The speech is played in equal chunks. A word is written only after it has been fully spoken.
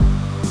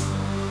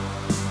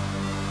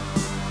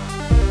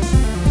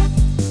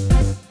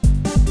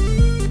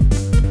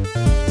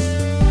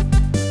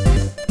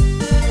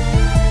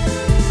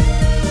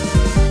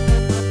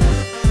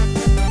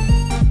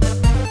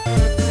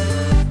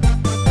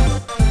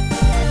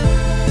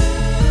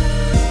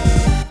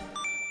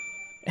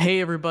Hey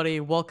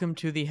everybody, welcome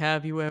to the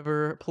Have You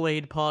Ever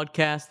Played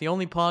podcast, the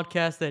only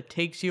podcast that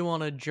takes you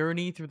on a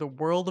journey through the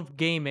world of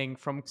gaming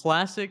from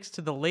classics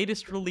to the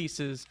latest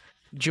releases.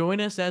 Join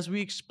us as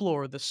we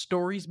explore the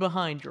stories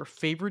behind your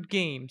favorite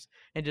games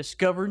and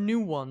discover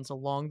new ones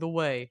along the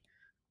way.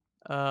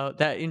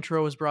 That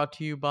intro is brought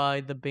to you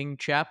by the Bing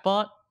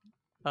chatbot.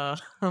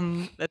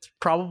 That's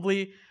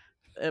probably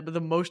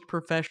the most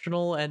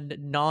professional and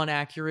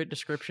non-accurate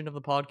description of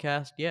the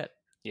podcast yet.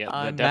 Yeah, that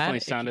I'm definitely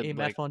Matt, aka sounded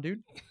Matt like Fondude.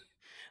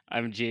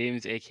 I'm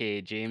James,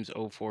 aka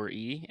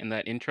James04E, and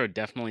that intro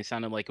definitely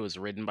sounded like it was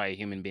written by a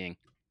human being.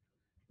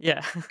 Yeah.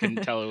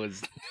 Couldn't tell it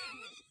was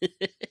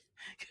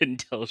couldn't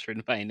tell it was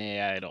written by an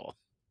AI at all.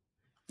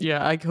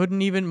 Yeah, I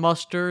couldn't even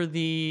muster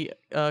the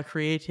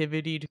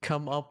creativity to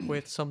come up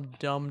with some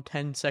dumb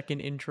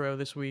 10-second intro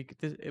this week.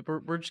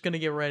 We're just gonna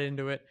get right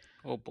into it.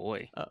 Oh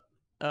boy.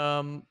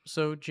 Uh,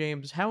 so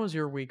James, how has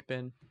your week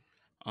been?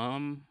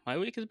 My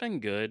week has been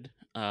good.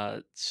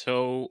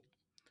 So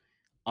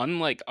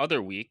unlike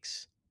other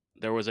weeks,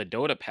 there was a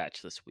Dota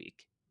patch this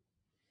week.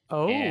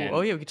 Oh And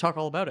yeah, we can talk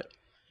all about it.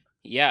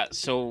 yeah,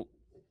 so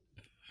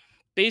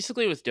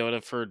basically with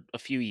Dota for a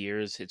few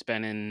years, it's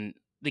been in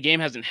the game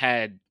hasn't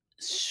had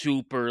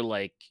super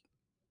like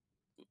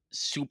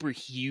super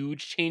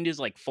huge changes,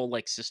 like full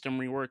like system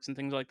reworks and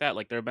things like that.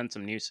 Like there have been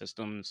some new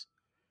systems,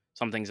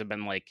 some things have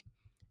been like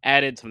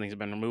added, some things have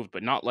been removed,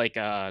 but not like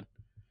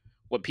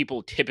what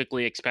people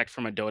typically expect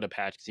from a Dota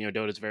patch. Because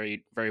Dota is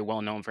very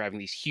well known for having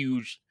these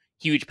huge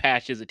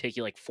patches that take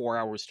you like 4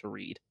 hours to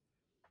read.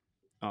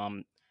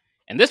 Um,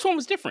 and this one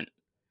was different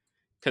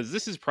because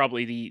this is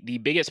probably the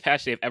biggest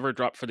patch they've ever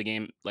dropped for the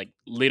game, like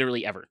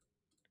literally ever.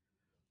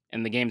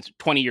 And the game's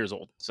 20 years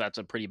old, so that's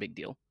a pretty big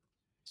deal.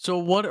 So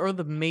what are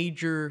the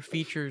major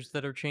features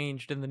that are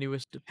changed in the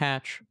newest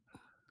patch?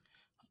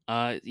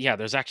 Yeah,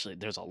 there's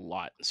a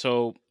lot.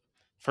 So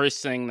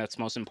first thing that's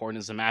most important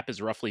is the map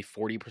is roughly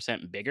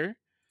 40% bigger.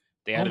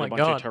 They Oh added a my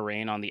bunch of god.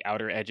 terrain on the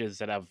outer edges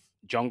that have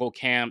jungle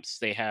camps.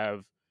 They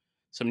have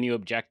some new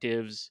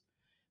objectives.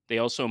 They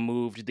also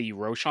moved the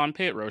Roshan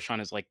pit.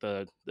 Roshan is like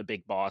the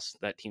big boss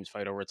that teams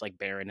fight over. It's like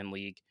Baron in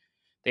League.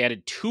 They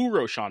added two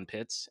Roshan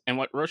pits, and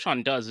what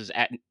Roshan does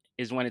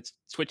is when it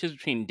switches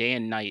between day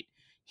and night,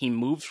 he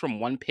moves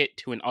from one pit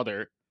to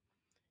another,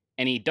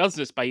 and he does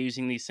this by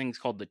using these things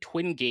called the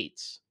twin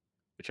gates,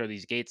 which are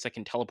these gates that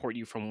can teleport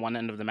you from one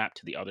end of the map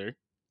to the other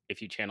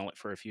if you channel it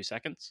for a few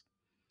seconds.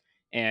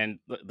 And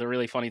the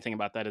really funny thing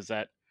about that is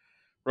that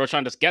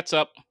Roshan just gets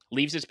up,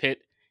 leaves his pit.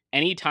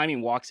 Anytime he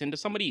walks into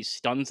somebody, he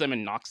stuns them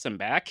and knocks them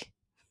back,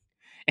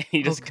 and he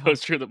Oh just god.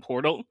 goes through the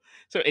portal.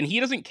 So, and he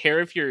doesn't care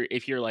if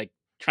you're like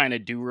trying to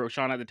do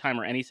Roshan at the time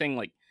or anything.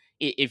 Like,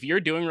 if you're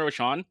doing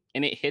Roshan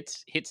and it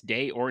hits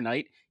day or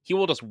night, he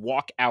will just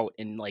walk out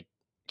and like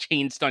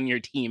chain stun your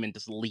team and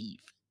just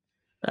leave.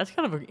 That's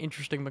kind of an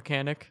interesting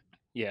mechanic.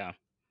 Yeah.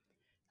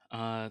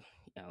 Uh,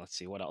 yeah. Let's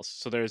see what else.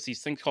 So there's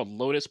these things called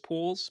Lotus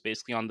pools,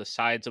 basically on the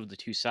sides of the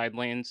two side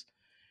lanes.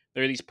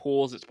 There are these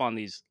pools that spawn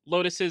these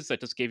lotuses that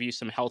just give you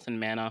some health and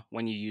mana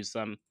when you use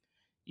them.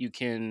 You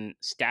can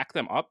stack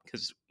them up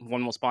because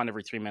one will spawn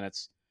every 3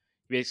 minutes.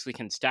 You basically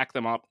can stack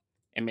them up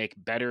and make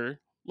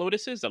better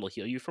lotuses that'll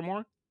heal you for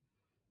more.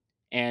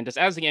 And just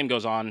as the game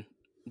goes on,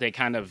 they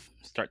kind of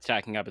start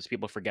stacking up as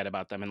people forget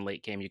about them. In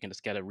late game, you can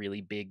just get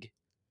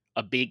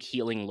a big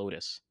healing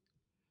lotus.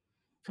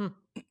 Hmm.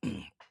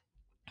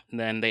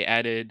 Then they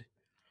added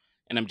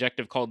an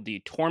objective called the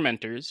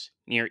Tormentors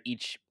near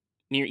each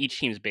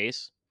team's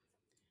base.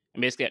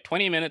 And basically, at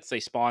 20 minutes, they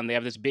spawn. They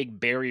have this big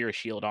barrier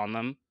shield on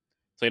them.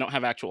 So they don't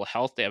have actual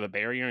health, they have a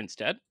barrier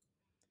instead.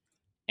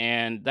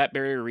 And that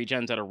barrier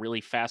regens at a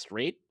really fast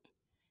rate.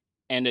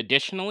 And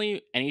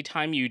additionally,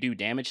 anytime you do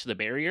damage to the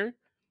barrier,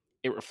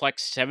 it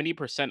reflects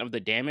 70% of the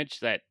damage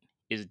that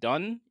is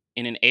done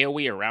in an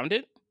AoE around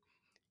it.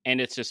 And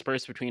it's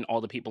dispersed between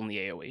all the people in the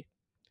AoE.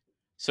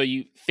 So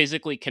you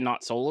physically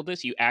cannot solo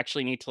this. You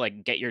actually need to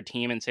like get your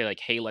team and say like,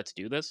 "Hey, let's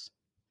do this."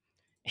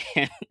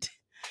 And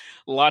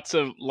lots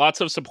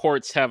of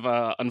supports have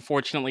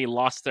unfortunately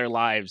lost their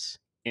lives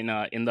in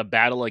the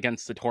battle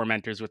against the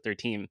tormentors with their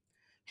team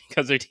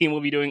because their team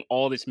will be doing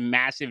all this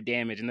massive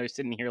damage and they're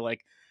sitting here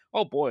like,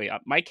 oh boy,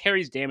 my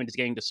carry's damage is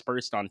getting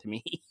dispersed onto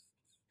me.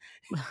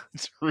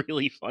 It's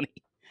really funny.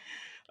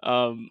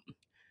 um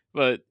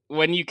but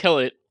when you kill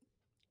it,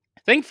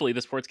 thankfully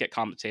the sports get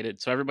compensated,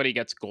 so everybody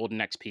gets golden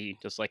XP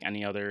just like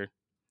any other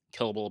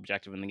killable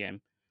objective in the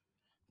game.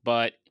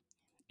 But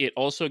it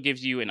also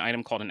gives you an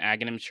item called an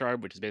Aghanim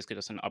Shard, which is basically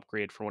just an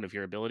upgrade for one of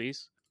your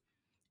abilities,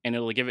 and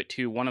it'll give it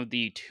to one of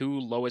the two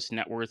lowest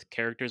net worth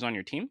characters on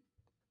your team.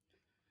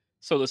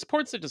 So the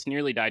supports that just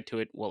nearly died to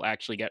it will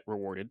actually get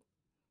rewarded,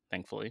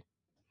 thankfully.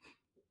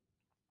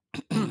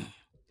 Hmm.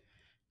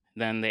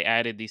 Then they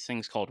added these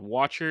things called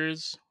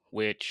Watchers,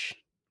 which,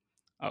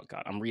 oh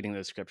god, I'm reading the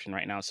description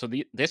right now. So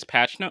these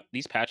patch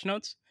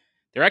notes,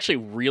 they're actually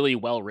really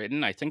well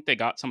written. I think they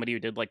got somebody who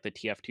did like the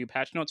TF2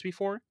 patch notes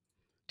before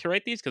to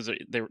write these because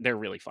they're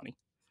really funny.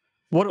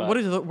 What But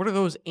is what are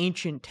those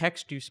ancient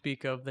texts you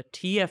speak of? The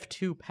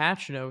TF2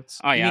 patch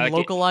notes? oh You yeah, mean that game.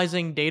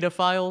 localizing data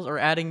files or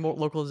adding more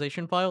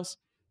localization files?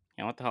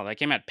 Yeah, what the hell? That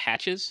game had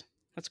patches.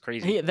 That's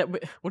crazy. Hey, that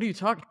what are you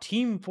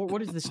talking?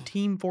 What is this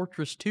Team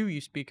Fortress 2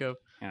 you speak of?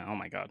 Yeah. Oh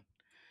my god.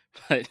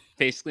 But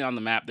basically, on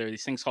the map, there are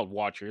these things called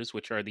watchers,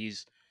 which are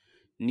these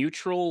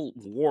neutral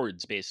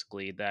wards,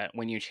 basically, that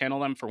when you channel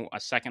them for a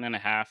second and a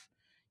half,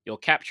 you'll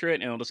capture it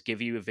and it'll just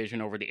give you a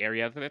vision over the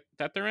area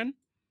that they're in.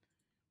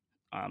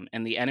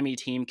 And the enemy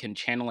team can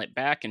channel it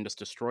back and just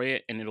destroy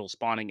it, and it'll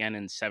spawn again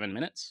in 7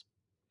 minutes.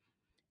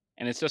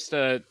 And it's just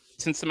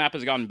since the map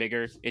has gotten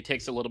bigger, it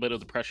takes a little bit of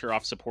the pressure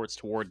off supports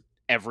toward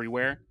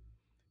everywhere.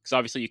 Because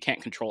obviously, you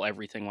can't control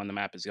everything when the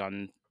map has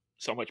gotten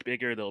so much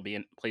bigger. There'll be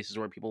places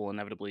where people will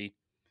inevitably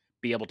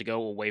be able to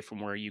go away from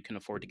where you can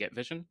afford to get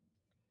vision.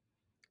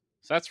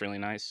 So that's really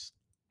nice.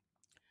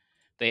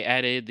 They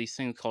added these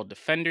things called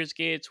defenders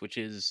gates, which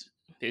is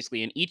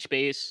basically in each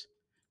base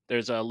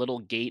there's a little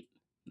gate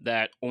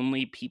that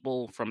only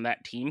people from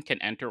that team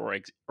can enter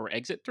or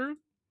exit through.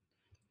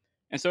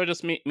 And so it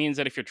just means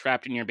that if you're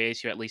trapped in your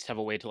base, you at least have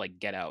a way to like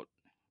get out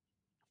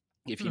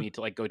if you Hmm. need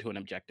to like go to an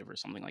objective or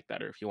something like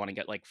that, or if you want to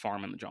get like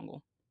farm in the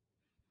jungle.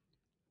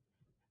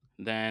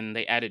 Then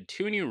they added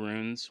two new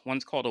runes.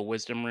 One's called a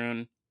wisdom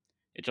rune.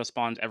 It just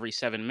spawns every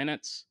 7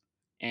 minutes,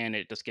 and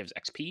it just gives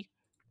XP.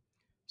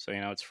 So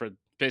it's for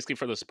basically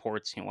for the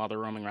supports. While they're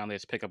roaming around, they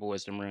just pick up a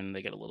wisdom rune, and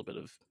they get a little bit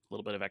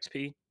of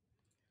XP.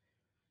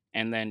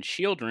 And then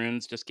shield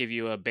runes just give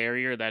you a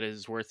barrier that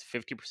is worth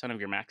 50% of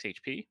your max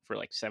HP for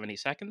like 70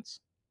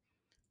 seconds.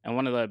 And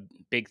one of the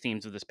big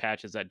themes of this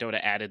patch is that Dota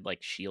added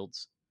like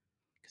shields,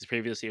 because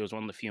previously it was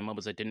one of the few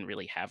MOBAs that didn't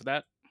really have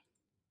that.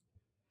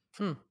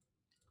 Hmm.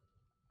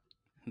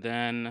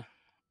 Then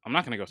I'm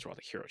not going to go through all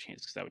the hero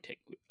changes because that would take,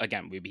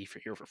 again, we'd be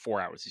here for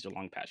 4 hours. These are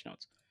long patch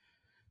notes.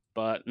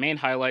 But main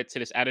highlights, it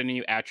has added a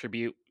new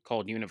attribute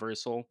called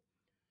Universal,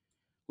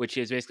 which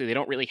is basically they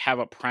don't really have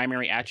a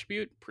primary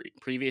attribute.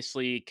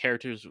 Previously,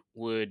 characters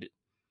would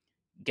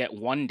get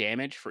 1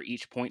 damage for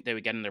each point they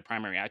would get in their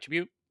primary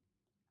attribute,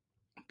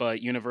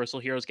 but Universal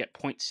heroes get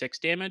 0.6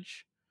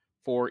 damage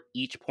for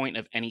each point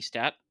of any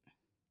stat.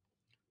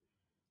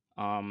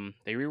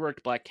 They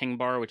reworked Black King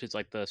Bar, which is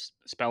like the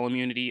spell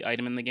immunity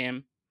item in the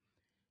game.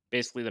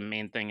 Basically, the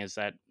main thing is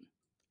that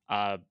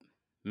uh,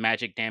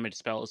 magic damage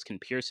spells can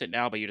pierce it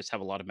now, but you just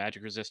have a lot of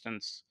magic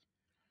resistance.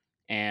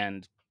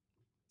 And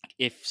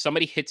if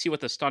somebody hits you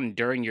with a stun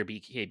during your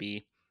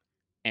BKB,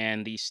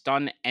 and the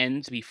stun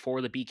ends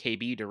before the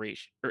BKB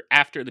duration or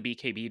after the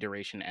BKB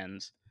duration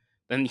ends,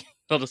 then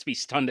they'll just be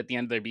stunned at the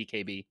end of their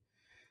BKB.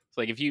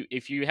 So like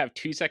if you have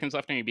 2 seconds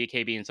left on your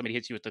BKB and somebody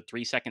hits you with a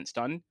 3 second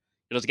stun,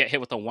 you'll just get hit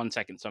with a 1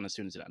 second stun as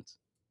soon as it ends,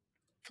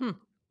 Hmm.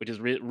 which is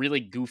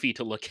really goofy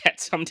to look at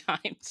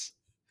sometimes.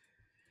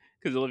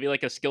 Because it'll be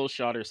like a skill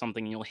shot or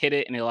something, and you'll hit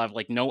it and it'll have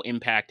like no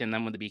impact, and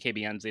then when the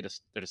BKB ends, they're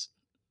just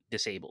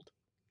disabled.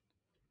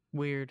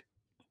 Weird.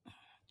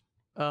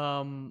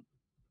 Um.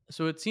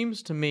 So it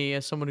seems to me,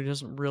 as someone who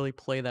doesn't really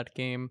play that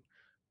game,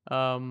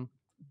 um,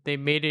 they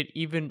made it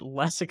even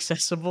less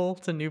accessible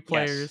to new Yes.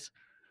 players,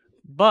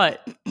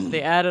 but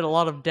they added a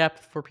lot of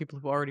depth for people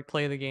who already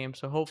play the game.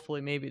 So hopefully,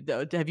 maybe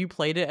have you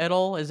played it at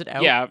all? Is it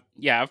out?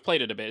 Yeah, I've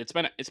played it a bit. It's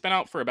been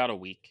out for about a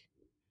week.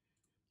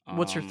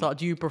 What's your Um, thought?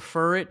 Do you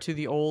prefer it to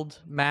the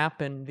old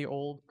map and the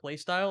old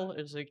playstyle?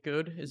 Is it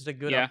good? Is it a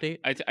good yeah, update?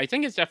 I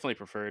think it's definitely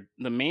preferred.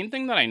 The main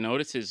thing that I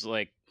notice is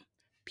like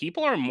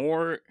people are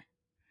more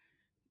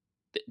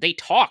they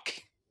talk,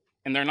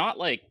 and they're not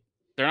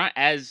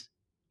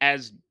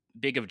as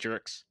big of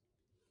jerks,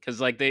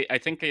 because like they I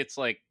think it's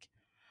like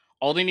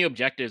all the new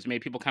objectives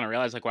made people kind of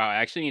realize like, wow, I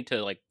actually need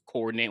to like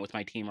coordinate with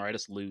my team or I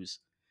just lose.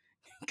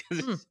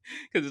 Because Hmm.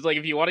 it's like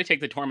if you want to take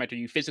the tormentor,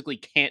 you physically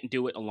can't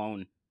do it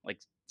alone. Like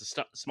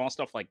small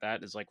stuff like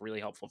that is like really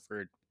helpful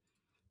for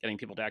getting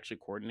people to actually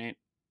coordinate.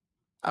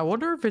 I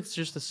wonder if it's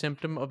just a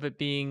symptom of it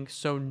being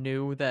so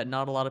new that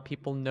not a lot of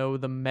people know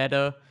the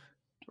meta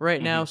right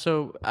Hmm. now.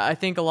 So I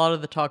think a lot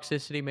of the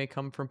toxicity may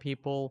come from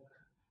people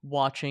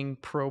watching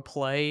pro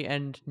play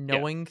and Yeah.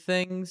 knowing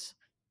things,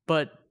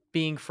 but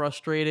being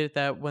frustrated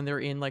that when they're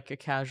in like a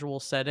casual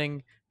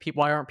setting,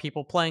 why aren't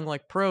people playing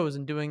like pros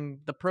and doing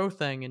the pro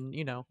thing? And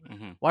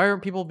Hmm. why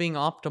aren't people being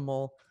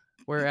optimal?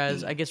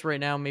 Whereas I guess right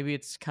now maybe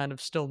it's kind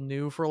of still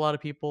new for a lot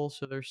of people,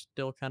 so they're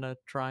still kind of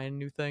trying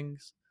new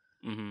things.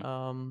 Hmm.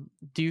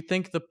 Do you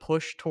think the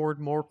push toward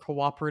more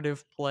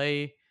cooperative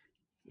play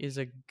is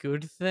a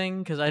good thing?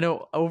 Because I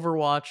know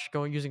Overwatch,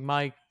 going using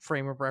my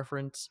frame of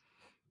reference,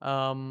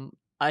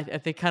 I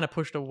think kind of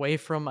pushed away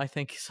from I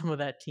think some of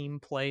that team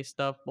play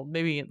stuff. Well,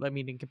 maybe I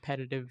mean in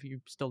competitive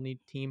you still need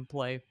team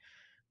play,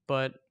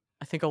 but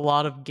I think a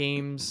lot of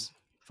games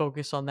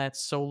focus on that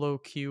solo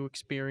queue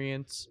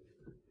experience.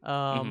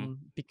 Hmm.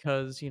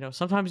 Because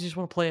sometimes you just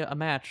want to play a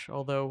match.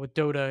 Although with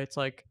Dota, it's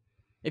like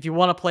if you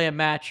want to play a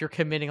match, you're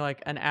committing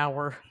like an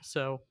hour,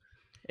 so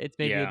it's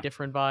maybe a Yeah.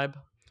 different vibe.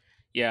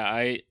 Yeah.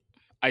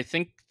 I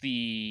think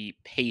the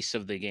pace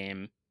of the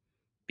game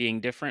being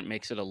different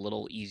makes it a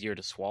little easier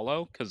to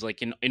swallow, because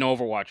like in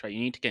Overwatch, right, you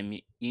need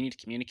to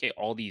communicate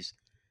all these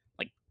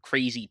like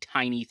crazy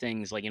tiny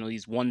things like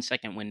these 1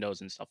 second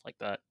windows and stuff like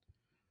that.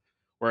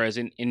 Whereas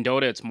in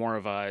Dota, it's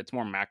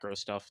more macro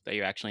stuff that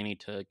you actually need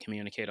to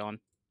communicate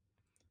on.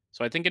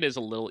 So I think it is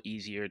a little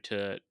easier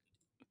to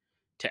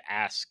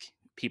ask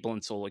people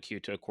in solo queue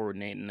to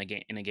coordinate in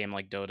a game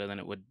like Dota than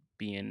it would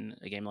be in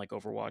a game like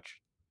Overwatch.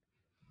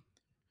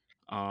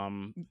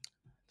 Um,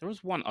 there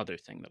was one other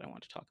thing that I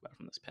want to talk about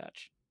from this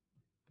patch.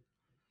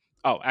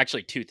 Oh,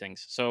 actually, two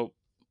things. So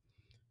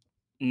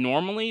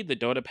normally the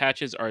Dota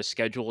patches are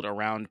scheduled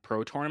around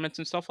pro tournaments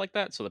and stuff like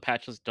that, so the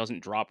patch just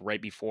doesn't drop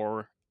right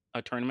before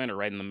a tournament or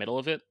right in the middle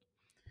of it.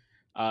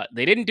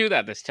 They didn't do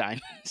that this time.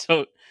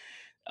 So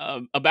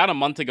about a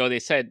month ago, they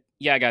said,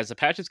 "Yeah, guys, the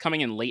patch is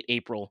coming in late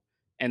April."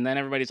 And then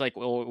everybody's like,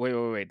 "Well,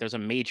 wait. There's a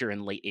major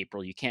in late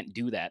April. You can't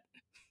do that."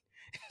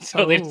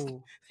 So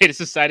Oh, they just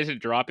decided to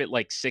drop it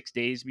like 6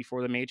 days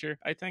before the major,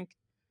 I think.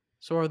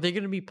 so are they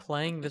going to be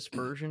playing this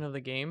version of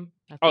the game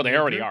at the Oh, they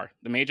already major? are.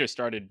 The major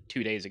started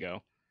 2 days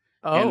ago,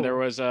 and Oh, there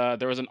was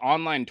an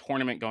online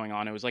tournament going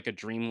on. It was like a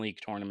Dream League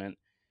tournament,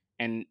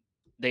 and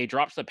they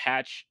dropped the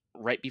patch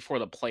right before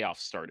the playoffs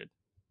started.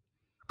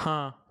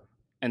 huh.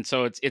 And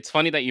so it's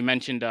funny that you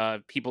mentioned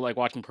people like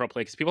watching pro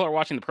play because people are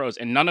watching the pros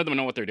and none of them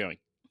know what they're doing.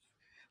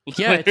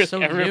 Yeah, it's Literally,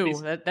 so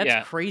new. everybody's That's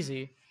yeah,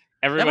 crazy.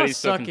 That everybody's must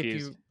so suck if confused.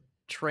 you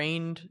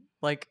trained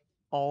like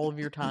all of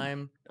your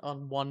time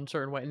on one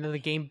certain way, and then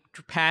the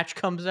patch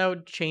comes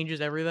out,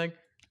 changes everything.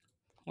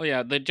 Well,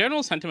 yeah, the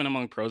general sentiment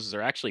among pros is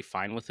they're actually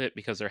fine with it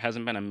because there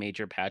hasn't been a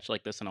major patch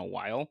like this in a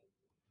while.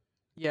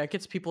 Yeah, it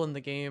gets people in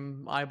the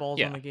game,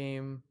 eyeballs on Yeah. the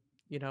game.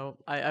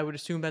 I would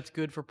assume that's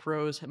good for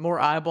pros. More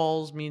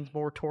eyeballs means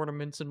more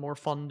tournaments and more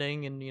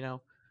funding, and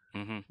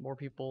Hmm. more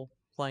people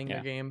playing their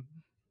Yeah. game.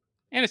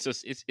 And it's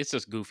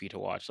just goofy to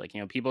watch. Like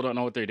people don't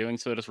know what they're doing,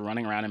 so they're just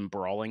running around and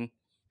brawling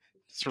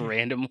just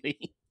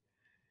randomly.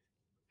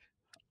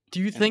 Do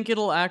you And think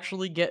it'll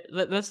actually get?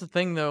 That's the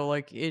thing, though.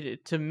 Like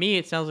to me,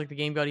 it sounds like the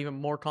game got even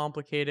more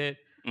complicated.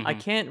 I hmm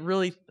can't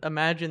really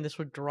imagine this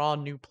would draw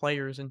new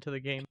players into the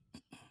game.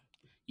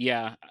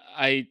 yeah,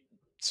 I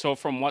so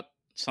from what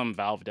some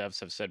Valve devs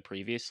have said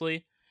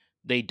previously,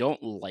 they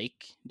don't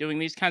like doing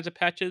these kinds of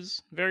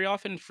patches very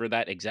often for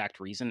that exact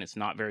reason. It's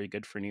not very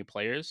good for new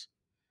players.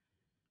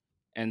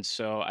 And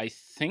so I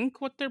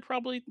think what they're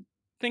probably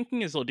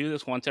thinking is they'll do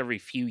this once every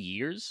few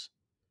years.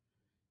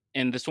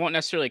 And this won't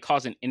necessarily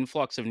cause an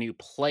influx of new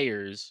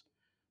players,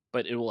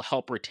 but it will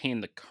help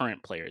retain the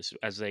current players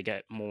as they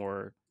get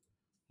more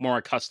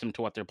accustomed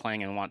to what they're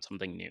playing and want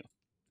something new.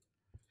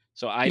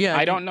 So Yeah, I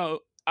I can. don't know.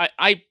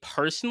 I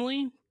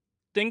personally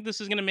think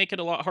this is going to make it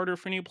a lot harder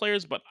for new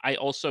players, but I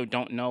also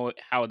don't know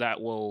how that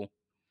will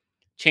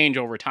change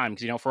over time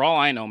because for all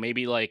I know,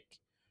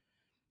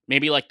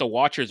 maybe like the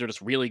watchers are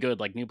just really good.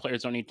 Like new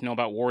players don't need to know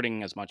about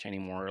warding as much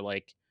anymore. Or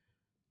like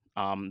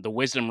the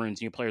wisdom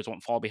runes, new players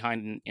won't fall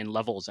behind in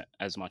levels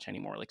as much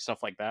anymore. Like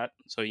stuff like that.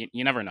 So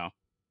you never know.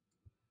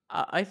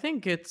 I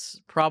think it's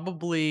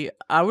probably.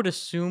 I would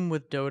assume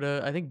with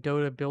Dota. I think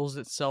Dota bills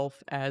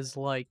itself as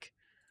like.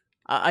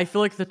 I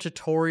feel like the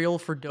tutorial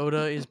for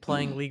Dota is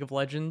playing League of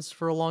Legends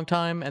for a long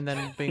time, and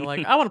then being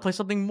like, I want to play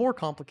something more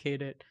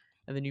complicated,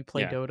 and then you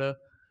play Yeah. Dota.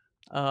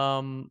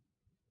 Um,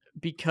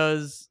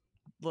 because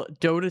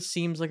Dota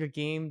seems like a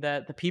game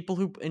that the people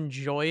who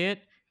enjoy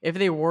it, if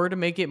they were to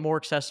make it more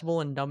accessible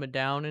and dumb it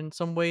down in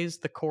some ways,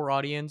 the core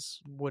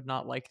audience would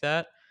not like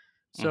that.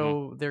 hmm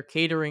So they're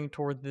catering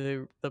toward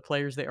the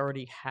players they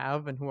already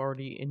have and who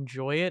already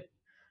enjoy it,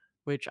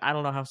 which I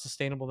don't know how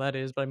sustainable that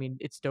is, but I mean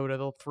it's Dota.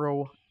 They'll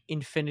throw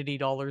infinity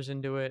dollars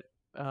into it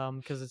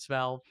because it's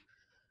Valve.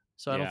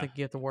 So I don't Yeah. think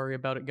you have to worry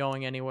about it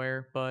going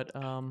anywhere. But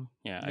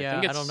Yeah.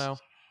 yeah, I don't know.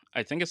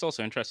 I think it's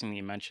also interesting that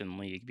you mentioned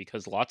League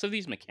because lots of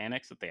these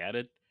mechanics that they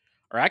added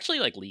are actually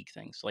like League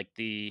things, like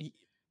Y-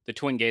 the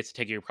twin gates to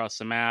take you across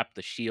the map,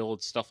 the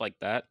shields, stuff like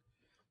that.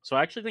 So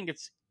I actually think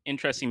it's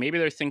interesting. Maybe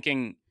they're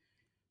thinking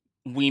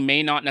we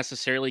may not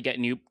necessarily get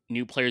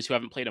new players who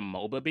haven't played a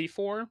MOBA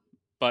before,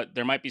 but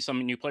there might be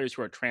some new players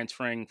who are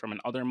transferring from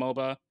an other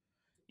MOBA.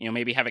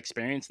 Maybe have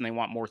experience and they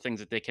want more things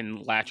that they can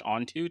latch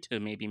onto to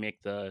maybe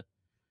make the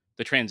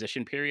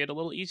transition period a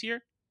little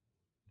easier.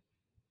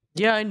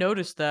 Yeah, I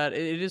noticed that.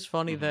 It is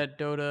funny Hmm that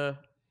Dota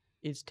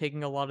is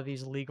taking a lot of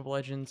these League of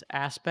Legends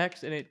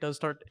aspects, and it does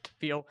start to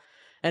feel,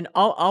 and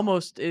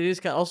almost it is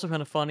also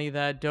kind of funny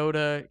that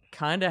Dota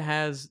kind of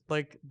has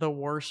like the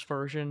worst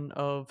version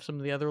of some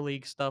of the other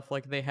league stuff.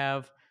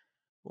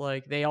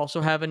 Like they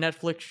also have a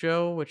Netflix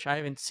show which I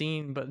haven't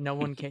seen, but no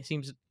one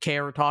seems to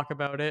care or talk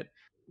about it,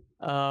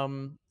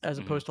 as hmm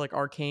opposed to like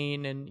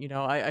Arcane. And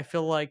I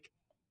feel like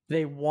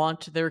they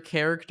want their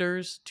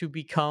characters to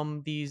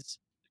become these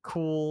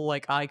cool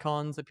like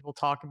icons that people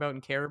talk about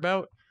and care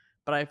about,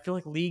 but I feel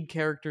like league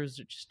characters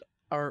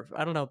are,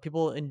 I don't know,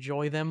 people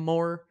enjoy them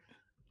more,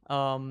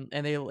 and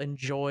they'll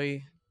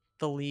enjoy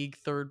the league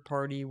third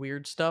party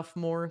weird stuff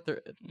more.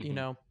 They're,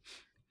 hmm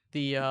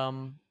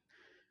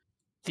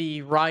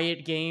the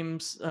Riot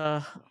Games,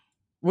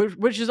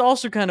 which is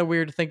also kind of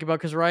weird to think about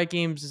because Riot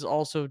Games is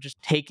also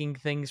just taking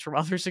things from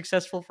other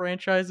successful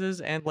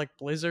franchises and like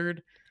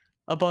Blizzard.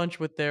 a bunch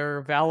with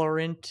their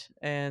Valorant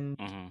and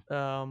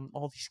Mhm.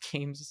 all these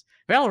games.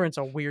 Valorant's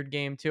a weird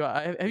game too.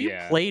 Have you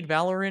Yeah. played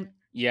Valorant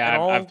Yeah, at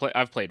all?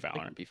 I've played Like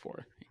Valorant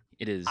before.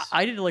 It is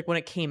I did it like when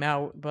it came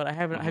out, but I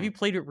haven't. Have mhm. you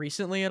played it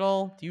recently at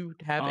all? Do you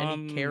have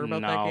any care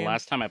about that No, game?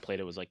 last time I played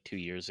it was like 2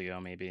 years ago,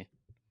 maybe.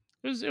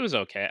 It was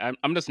okay.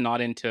 I'm just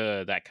not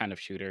into that kind of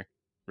shooter,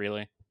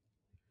 really.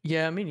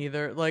 Yeah, me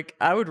neither. Like,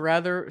 I would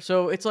rather.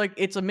 So it's like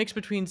it's a mix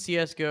between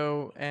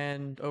CS:GO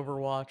and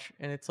Overwatch,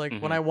 and it's like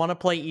when Mhm. I want to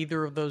play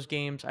either of those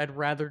games, I'd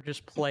rather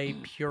just play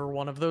pure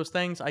one of those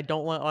things. I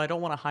don't want. I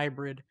don't want a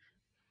hybrid.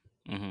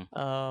 Mhm.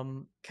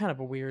 Kind of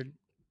a weird.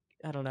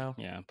 I don't know.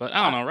 Yeah, but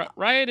I don't I know.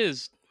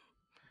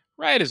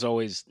 Riot is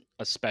always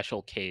a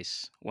special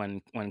case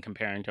when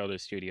comparing to other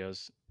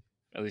studios,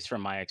 at least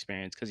from my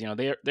experience, because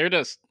they're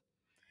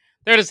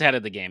just ahead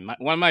of the game.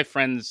 One of my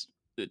friends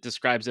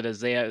describes it as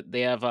they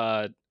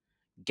have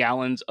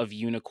gallons of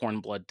unicorn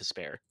blood to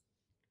spare.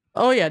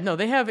 Oh yeah, no,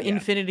 they have Yeah.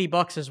 infinity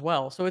bucks as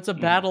well. So it's a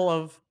Mhm. battle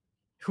of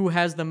who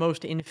has the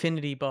most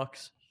infinity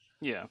bucks.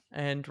 Yeah.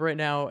 And right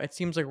now, it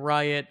seems like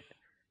Riot,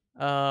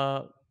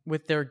 uh,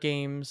 with their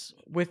games,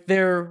 with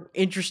their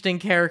interesting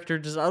character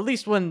design. At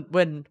least when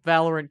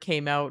Valorant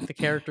came out, the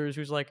characters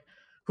who's like,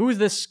 who's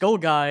this skull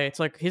guy? It's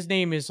like his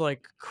name is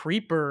like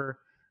Creeper,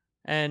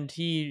 and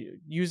he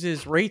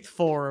uses wraith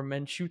form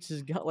and shoots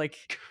his gun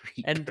like.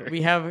 And Creeper.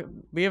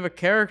 we have a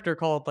character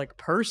called like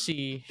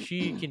Percy.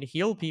 She can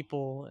heal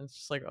people. And it's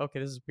just like, okay,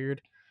 this is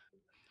weird.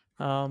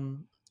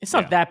 It's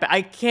not Yeah. that bad.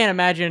 I can't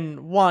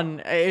imagine one.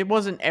 It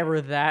wasn't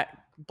ever that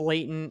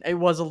blatant. It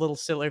was a little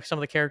silly with some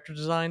of the character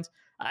designs.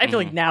 I feel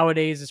like Mhm.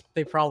 nowadays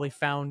they probably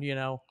found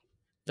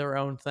their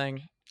own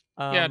thing.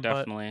 Yeah, But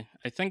definitely.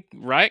 I think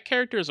Riot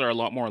characters are a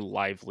lot more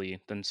lively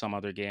than some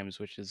other games,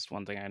 which is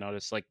one thing I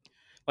noticed. Like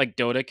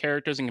Dota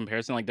characters in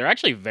comparison, like they're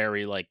actually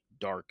very like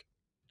dark.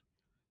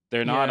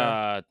 They're not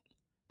yeah,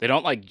 they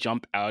don't like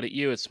jump out at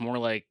you. It's more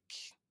like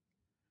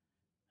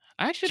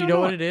I actually do you don't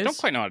know know. what I it don't is?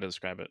 quite know how to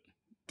describe it.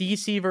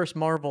 DC versus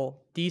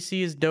Marvel.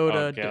 DC is Oh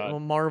Dota.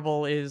 god.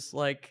 Marvel is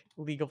like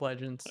League of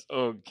Legends.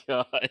 Oh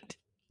god.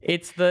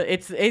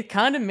 It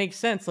kind of makes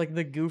sense, like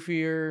the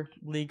goofier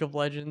League of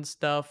Legends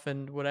stuff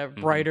and whatever,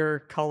 Mhm. brighter,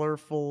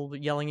 colorful,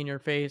 yelling in your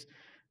face,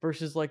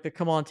 versus like the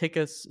come on, take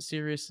us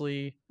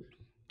seriously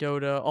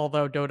Dota.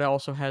 Although Dota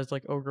also has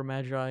like Ogre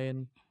Magi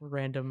and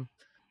random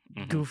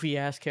Mhm. goofy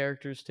ass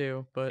characters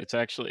too. But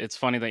It's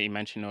funny that you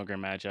mentioned Ogre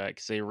Magi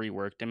because they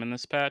reworked him in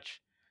this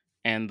patch.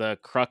 And the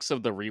crux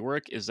of the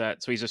rework is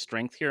that so he's a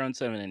strength hero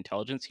instead of an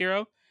intelligence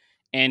hero,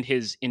 and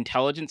his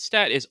intelligence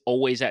stat is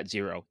always at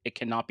 0. It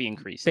cannot be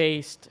increased.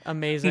 based And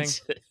amazing.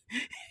 so-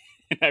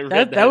 and I read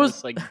That that was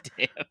just like,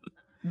 damn.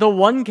 the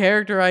one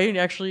character I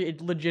actually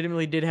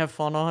legitimately did have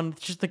fun on.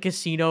 It's just the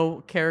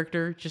casino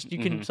character. Just you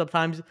can Hmm.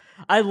 sometimes.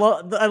 I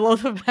love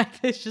the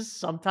fact that it's just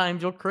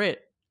sometimes you'll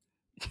crit.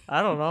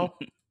 I don't know.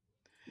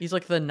 He's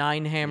like the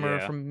Nine Hammer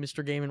Yeah. from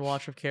Mr. Game and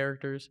Watch of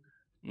characters.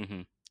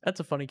 Hmm. That's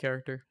a funny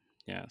character.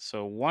 Yeah.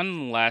 So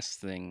one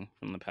last thing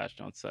from the patch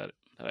notes that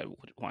I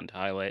would want to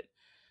highlight.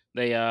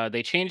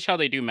 They changed how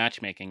they do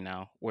matchmaking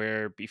now,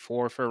 where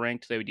before for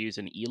ranked they would use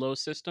an elo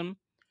system.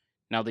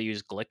 Now they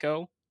use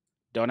Glicko.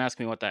 Don't ask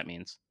me what that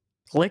means.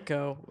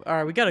 Glicko. All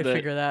right, we got to The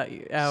figure that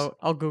s- out.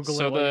 I'll Google it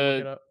so while you look the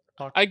it up.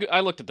 Talk. I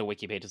looked at the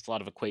wiki page. It's a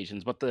lot of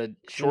equations, but Glicko.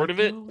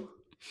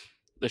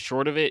 the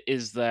short of it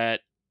is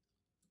that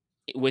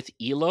with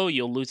elo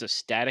you'll lose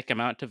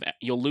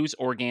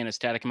or gain a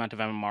static amount of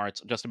mmr.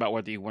 It's just about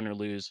whether you win or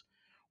lose.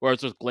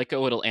 Whereas with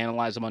Glicko, it'll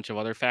analyze a bunch of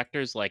other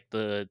factors like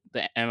the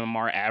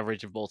mmr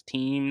average of both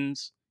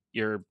teams,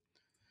 your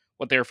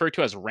what they refer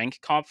to as rank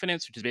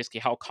confidence, which is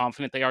basically how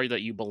confident they are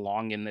that you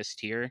belong in this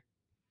tier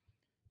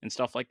and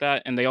stuff like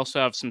that. And they also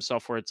have some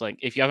stuff where it's like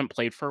if you haven't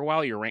played for a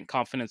while, your rank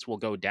confidence will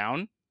go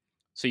down,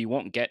 so you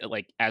won't get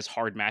like as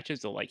hard matches.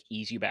 They'll like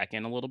ease you back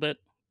in a little bit.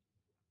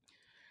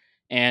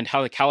 And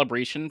how the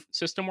calibration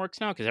system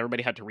works now, because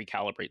everybody had to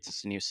recalibrate.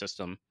 This new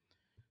system.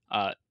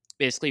 Uh,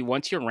 Basically,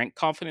 once your rank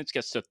confidence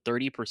gets to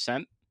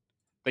 30%,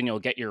 then you'll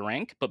get your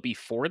rank. But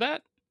before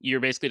that,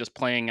 you're basically just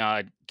playing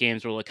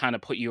games where they kind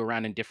of put you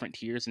around in different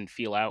tiers and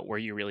feel out where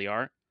you really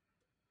are.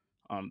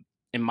 Um,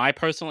 in my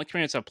personal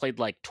experience, I've played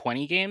like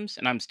 20 games,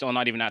 and I'm still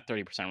not even at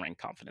 30% rank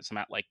confidence. I'm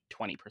at like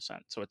 20%.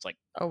 So it's like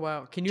Oh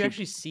wow. Can you two.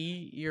 actually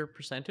see your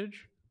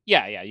percentage?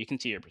 Yeah, yeah, you can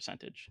see your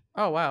percentage.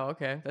 Oh wow.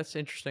 Okay, that's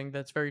interesting.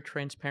 That's very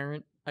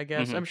transparent. I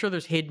guess Hmm. I'm sure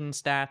there's hidden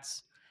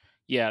stats.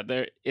 Yeah,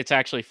 there. It's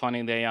actually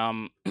funny.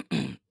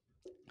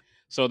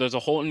 So there's a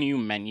whole new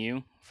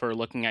menu for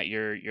looking at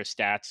your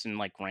stats and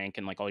like rank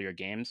and like all your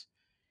games.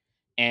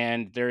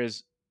 And there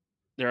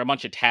are a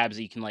bunch of tabs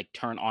that you can like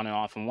turn on and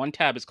off. And one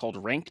tab is called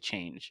rank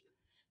change.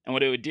 And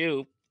what it would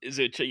do is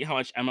it would show you how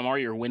much MMR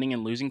you're winning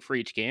and losing for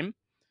each game.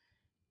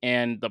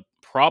 And the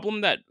problem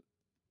that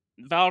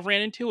Valve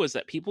ran into was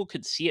that people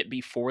could see it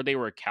before they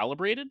were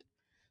calibrated.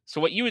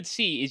 So what you would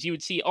see is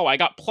oh, I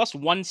got plus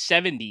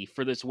 170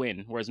 for this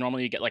win, whereas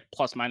normally you get like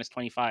plus minus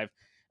 25.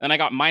 And I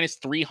got minus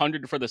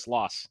 300 for this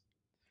loss.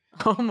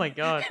 Oh my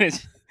god.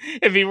 And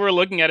if people were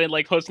looking at it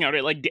like hosting out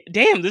it like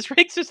damn, this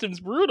rank system's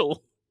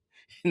brutal.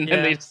 and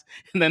then they Yeah. just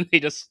and then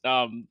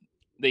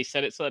they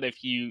set it so that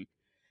if you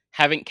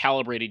haven't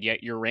calibrated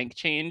yet, your rank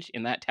change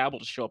in that tab will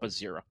just show up as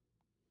 0.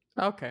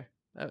 Okay.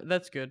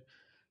 That's good.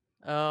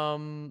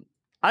 Um,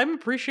 I'm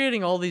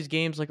appreciating all these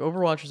games. Like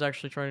Overwatch is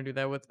actually trying to do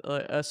that with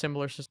a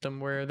similar system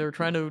where they're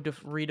trying to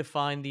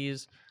redefine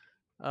these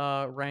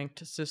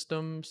ranked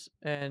systems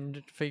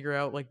and figure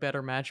out like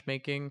better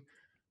matchmaking.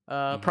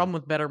 Mhm. Problem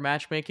with better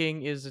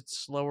matchmaking is it's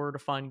slower to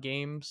find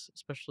games,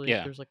 especially if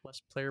Yeah. there's like less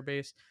player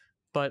base.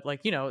 But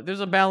like there's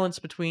a balance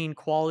between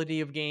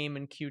quality of game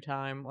and queue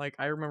time. Like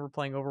I remember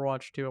playing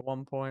Overwatch 2 at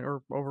one point,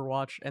 or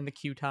Overwatch, and the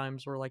queue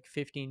times were like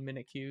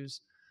 15-minute queues,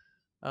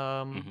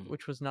 Mhm.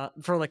 which was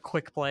not for like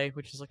quick play,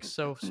 which is like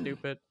so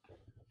stupid.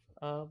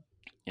 Uh,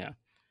 Yeah.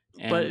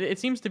 but And it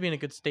seems to be in a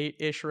good state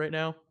ish right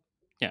now.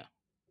 yeah.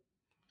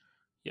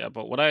 Yeah,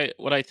 but what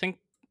I think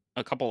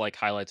a couple like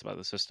highlights about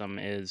the system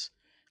is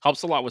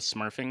helps a lot with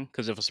smurfing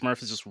because if a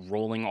smurf is just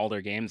rolling all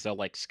their games, they'll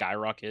like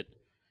skyrocket.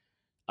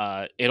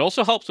 It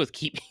also helps with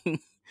keeping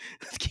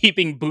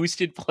keeping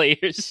boosted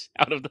players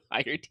out of the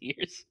higher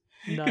tiers.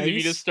 Because Nice. if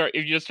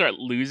you just start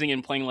losing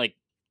and playing like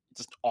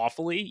just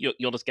awfully,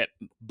 you'll just get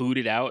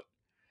booted out.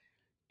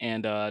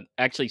 And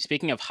actually,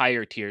 speaking of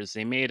higher tiers,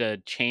 they made a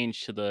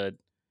change to the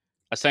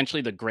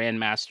essentially the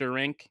grandmaster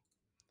rank,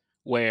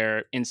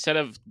 where instead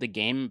of the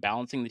game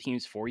balancing the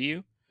teams for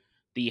you,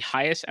 the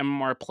highest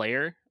MMR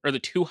player or the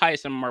two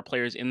highest MMR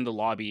players in the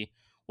lobby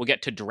will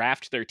get to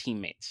draft their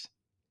teammates.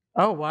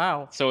 Oh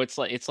wow. So it's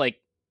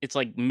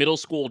like middle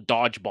school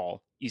dodgeball.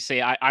 You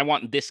say I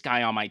want this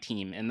guy on my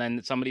team, and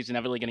then somebody's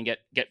inevitably going to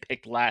get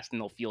picked last,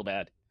 and they'll feel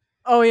bad.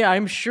 Oh yeah,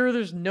 I'm sure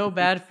there's no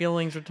bad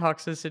feelings or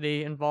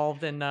toxicity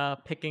involved in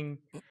picking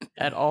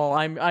at all.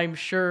 I'm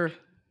sure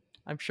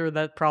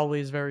that probably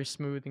is very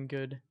smooth and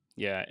good.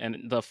 Yeah,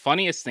 and the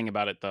funniest thing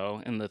about it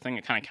though, and the thing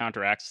that kind of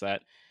counteracts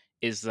that,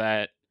 is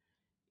that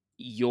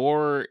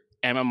your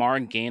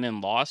MMR gain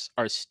and loss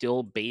are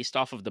still based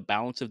off of the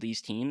balance of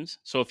these teams.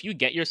 So if you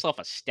get yourself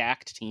a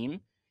stacked team,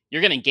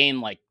 you're going to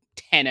gain like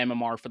 10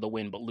 MMR for the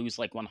win, but lose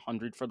like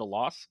 100 for the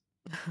loss.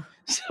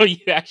 So you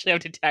actually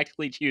have to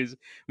tactically choose. That's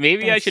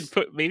Maybe I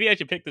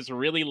should pick this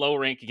really low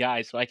rank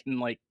guy so I can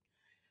like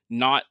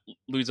not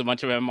lose a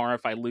bunch of MMR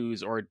if I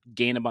lose or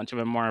gain a bunch of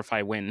MMR if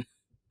I win.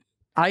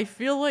 I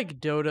feel like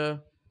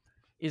Dota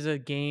is a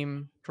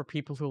game for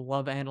people who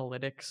love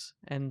analytics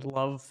and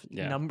love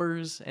Yeah.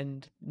 numbers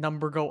and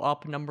number go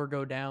up, number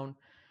go down.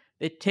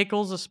 It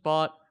tickles a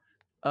spot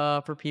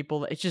for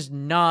people. It's just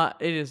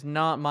not. It is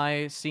not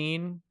my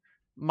scene.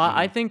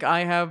 I Mhm. think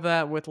I have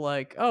that with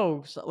like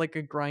like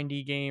a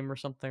grindy game or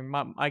something.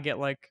 I get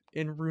like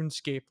in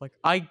RuneScape, like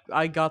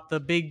I got the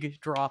big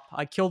drop.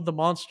 I killed the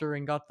monster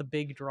and got the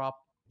big drop,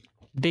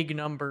 big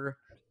number.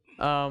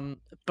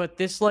 But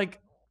this like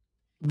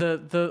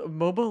the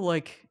MOBA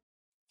like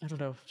I don't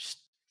know,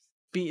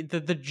 be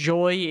the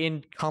joy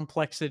in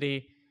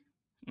complexity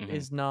Mhm.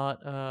 is not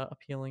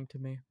appealing to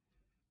me.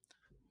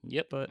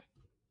 Yep. But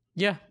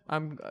yeah,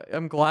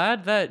 I'm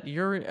glad that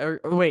you're.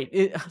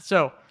 Wait,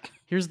 so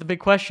here's the big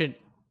question: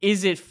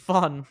 is it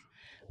fun?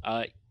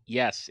 Uh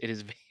yes, it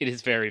is it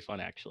is very fun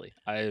actually.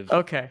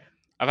 Okay.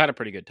 I've had a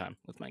pretty good time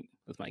with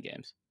my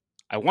games.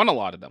 I won a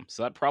lot of them,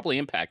 so that probably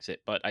impacts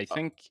it, but Uh,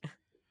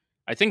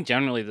 I think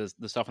generally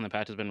the stuff in the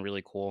patch has been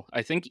really cool.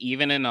 I think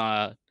even in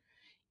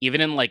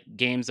like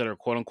games that are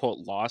quote unquote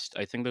lost,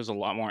 I think there's a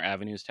lot more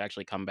avenues to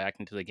actually come back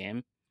into the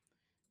game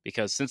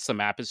because since the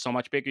map is so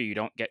much bigger, you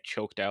don't get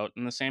choked out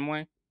in the same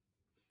way.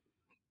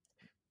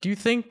 do you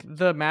think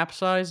the map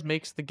size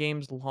makes the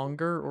games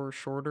longer or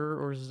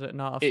shorter, or does it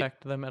not It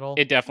affect them at it all?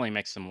 definitely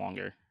makes them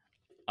longer.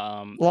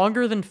 Um,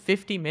 Longer than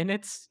 50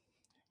 minutes?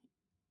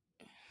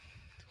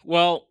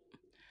 well,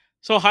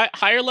 so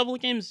higher level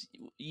games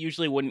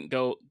usually wouldn't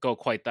go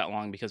quite that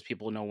long because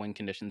people know win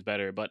conditions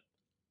better. But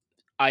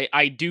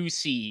I do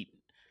see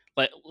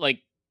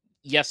like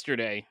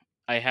yesterday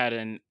I had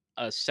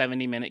a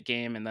 70-minute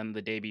game, and then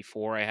the day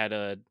before I had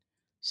a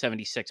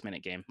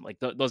 76-minute game. Like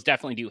those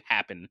definitely do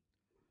happen.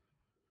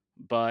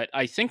 But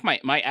I think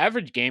my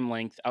average game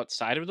length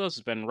outside of those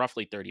has been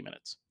roughly 30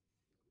 minutes.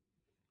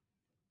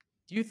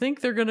 Do you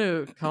think they're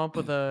gonna come up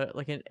with a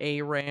like an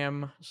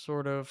ARAM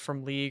sort of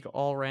from League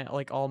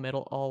like all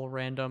middle all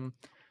random?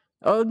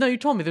 Oh no, you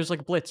told me there's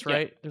like Blitz, Yeah.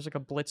 right? There's like a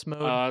Blitz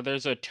mode,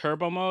 There's a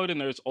turbo mode, and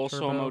there's also a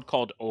turbo. mode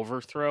called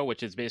Overthrow,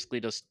 which is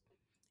basically just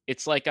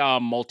it's like a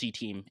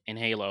multi-team in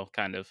Halo,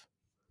 kind of.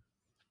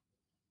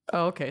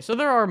 Oh, okay. So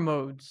there are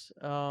modes.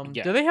 Yeah.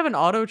 Do they have an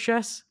auto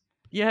chess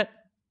yet?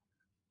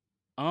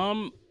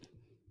 Um.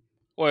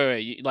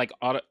 Wait. Like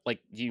auto? Like,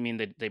 do you mean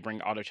they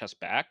bring auto chess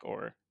back,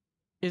 or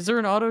Is there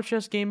an auto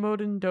chess game mode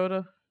in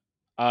Dota?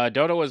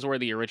 Dota was where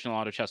the original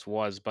auto chess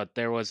was, but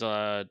there was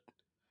a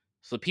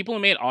so the people who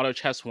made auto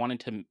chess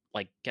wanted to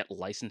like get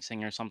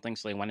licensing or something,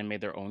 so they went and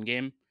made their own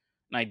game.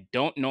 And I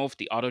don't know if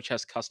the auto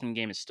chess custom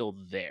game is still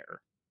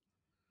there.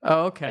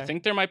 Oh, I okay.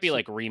 think there might be So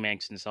like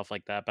remakes and stuff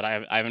like that, but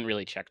I haven't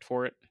really checked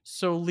for it.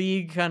 so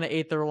League kind of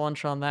ate their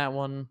lunch on that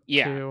one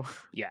Yeah, too.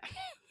 yeah.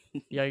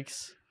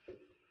 Yikes.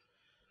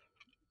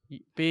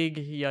 Big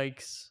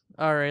yikes.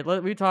 All right,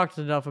 we talked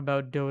enough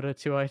about Dota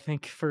 2, I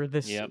think, for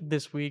Yep.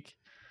 this week's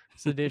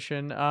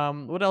edition.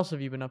 What else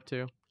have you been up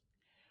to?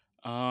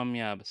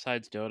 Yeah,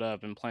 besides Dota,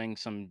 I've been playing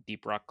some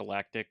Deep Rock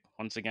Galactic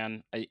once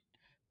again. I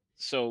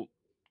so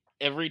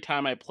every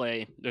time I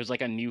play, there's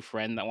like a new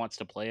friend that wants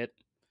to play it.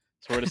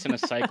 So we're just in a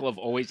cycle of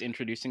always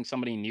introducing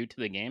somebody new to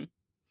the game.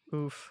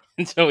 Oof.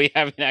 And so we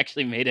haven't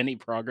actually made any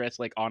progress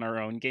like on our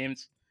own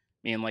games.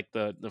 Me and like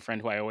the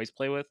friend who I always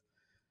play with.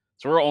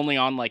 So we're only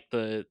on like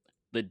the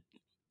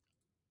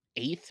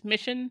eighth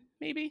mission,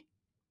 maybe.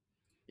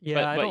 Yeah,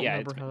 But I but don't yeah,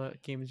 it's remember been how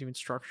that game is even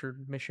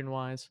structured mission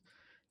wise.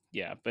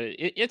 yeah, but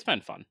it's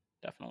been fun,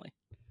 definitely.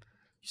 I've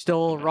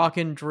Still been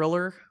rocking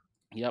Driller.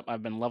 yep,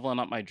 I've been leveling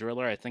up my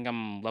driller. I think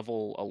I'm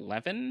level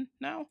 11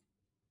 now,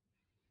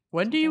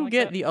 When do something you like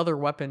get that. the other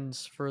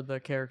weapons for the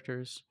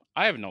characters?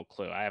 I have no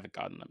clue. I haven't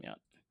gotten them yet.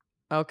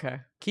 Okay.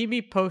 Keep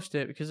me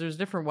posted because there's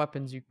different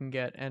weapons you can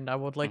get, and I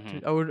would like Hmm.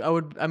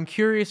 to. I'm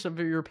curious of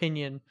your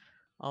opinion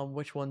on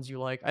which ones you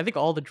like. I think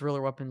all the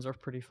driller weapons are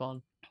pretty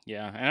fun.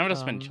 Yeah, and I've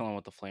just been Um, chilling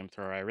with the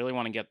flamethrower. I really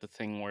want to get the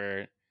thing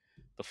where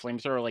the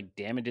flamethrower like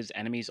damages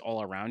enemies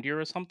all around you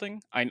or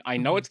something. I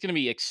know mhm. it's gonna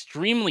be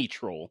extremely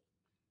troll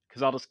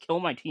because I'll just kill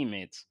my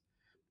teammates,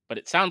 but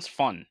it sounds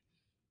fun,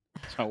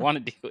 so I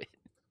want to do it.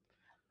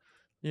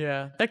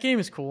 Yeah, that game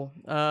is cool.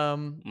 That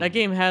Hmm.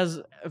 game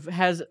has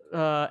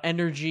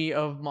energy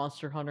of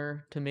Monster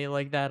Hunter to me,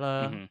 like that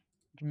Hmm.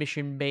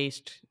 mission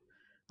based.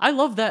 I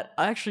love that.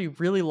 I actually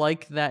really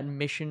like that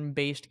mission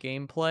based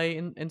gameplay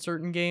in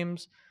certain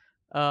games.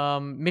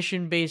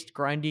 Mission based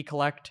grindy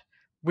collect.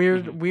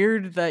 Hmm.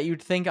 Weird that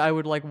you'd think I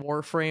would like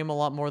Warframe a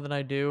lot more than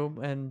I do,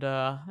 and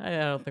I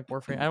don't think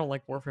Warframe. I don't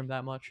like Warframe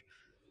that much.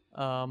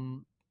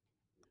 Um,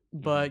 Hmm.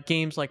 but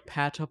games like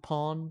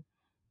Patapon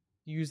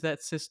use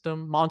that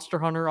system. Monster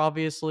Hunter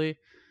obviously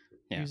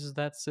Yeah. uses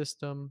that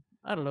system.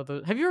 I don't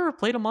know. Have you ever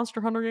played a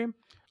Monster Hunter game?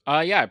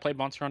 Yeah. I played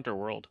Monster Hunter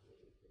World.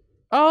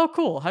 Oh,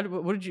 cool.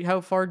 What did you? How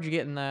far did you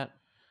get in that?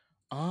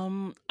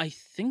 I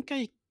think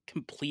I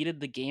completed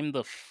the game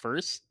the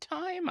first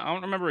time. I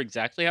don't remember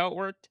exactly how it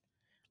worked.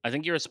 I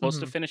think you were supposed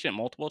to Hmm. finish it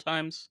multiple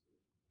times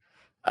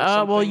or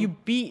Well, you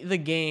something. beat the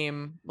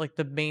game, like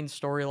the main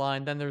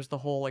storyline. Then there's the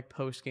whole like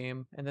post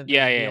game, and then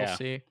Yeah, there's yeah, yeah.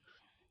 DLC.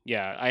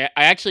 Yeah,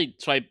 I actually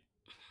so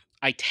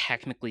I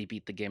technically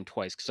beat the game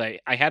twice because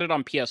I had it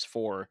on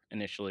PS4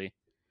 initially.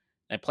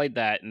 I played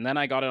that, and then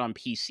I got it on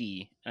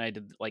PC, and I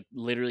did like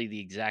literally the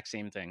exact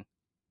same thing.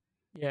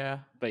 Yeah,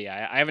 But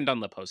yeah, I haven't done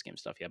the post game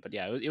stuff yet. But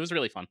yeah, it was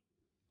really fun.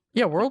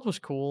 yeah. Like, World was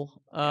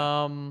cool.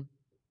 yeah.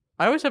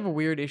 I always have a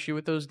weird issue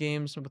with those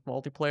games with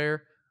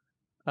multiplayer.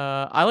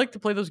 I like to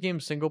play those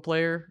games single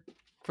player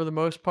for the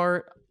most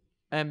part,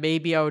 and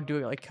maybe I would do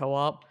it like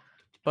co-op.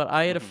 But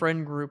I had a Hmm.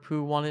 friend group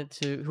who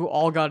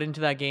all got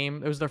into that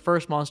game. It was their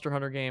first Monster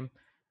Hunter game,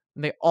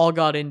 and they all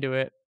got into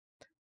it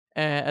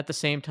at the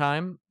same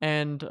time.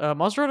 And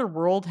Monster Hunter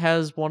World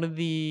has one of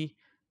the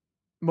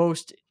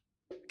most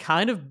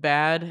kind of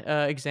bad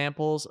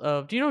examples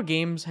of. Do you know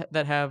games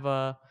that have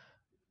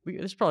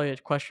this is probably a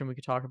question we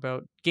could talk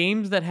about.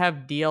 Games that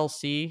have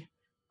DLC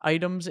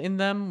items in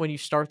them when you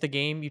start the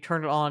game, you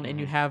turn it on and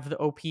you Hmm. have the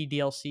OP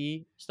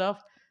DLC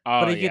stuff,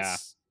 but Oh yeah.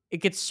 it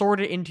gets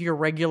sorted into your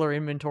regular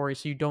inventory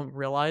so you don't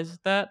realize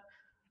that.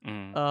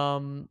 Hmm.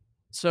 Um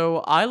so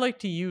I like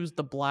to use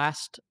the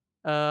blast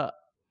uh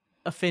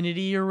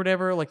affinity or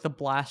whatever, like the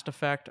blast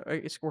effect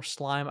or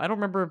slime. I don't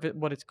remember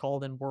what it's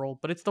called in World,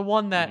 but it's the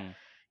one that Hmm.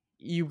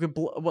 you could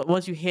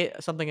once you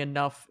hit something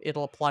enough,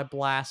 it'll apply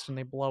blast and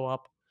they blow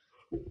up.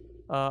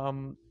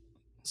 Um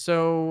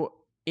so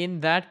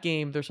in that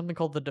game, there's something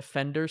called the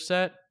Defender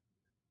set,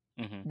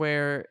 Hmm.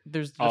 where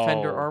there's the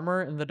Defender Oh.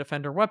 armor and the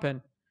Defender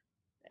weapon.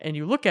 And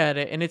you look at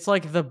it, and it's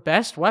like the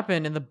best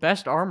weapon and the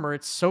best armor.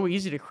 It's so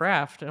easy to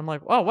craft. And I'm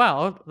like, oh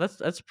wow,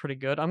 that's pretty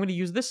good. I'm gonna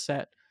use this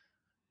set.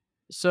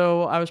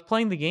 So I was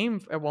playing the game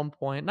at one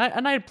point,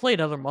 and I had played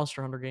other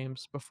Monster Hunter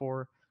games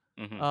before.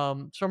 Hmm.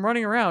 So I'm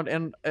running around,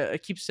 and I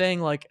keep saying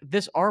like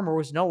this armor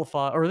was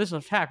nullified, or this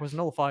attack was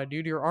nullified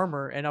due to your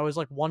armor, and I was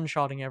like one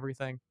shotting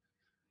everything.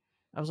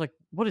 I was like,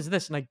 "What is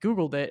this?" And I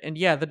googled it, and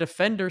yeah, the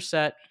Defender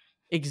set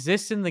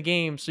exists in the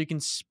game, so you can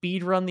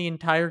speed run the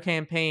entire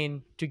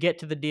campaign to get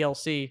to the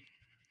DLC.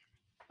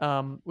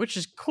 Which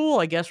is cool,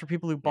 I guess, for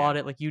people who Yeah. bought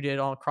it like you did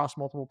on across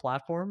multiple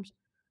platforms.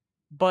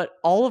 But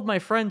all of my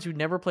friends who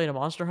never played a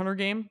Monster Hunter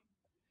game,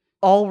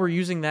 all were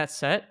using that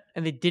set,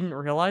 and they didn't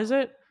realize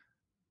it,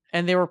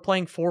 and they were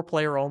playing 4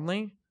 player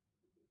only.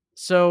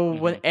 So Hmm.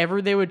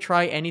 whenever they would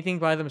try anything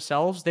by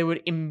themselves, they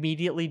would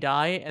immediately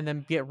die and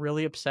then get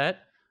really upset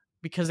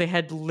because they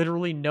had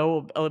literally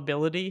no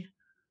ability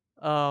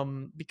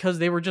because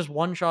they were just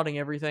one-shotting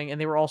everything, and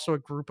they were also a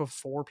group of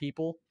 4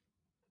 people,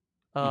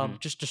 Hmm.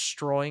 just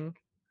destroying.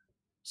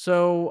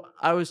 So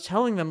I was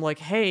telling them like,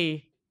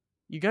 "Hey,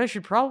 you guys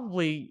should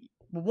probably."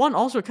 Well, one,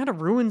 also it kind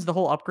of ruins the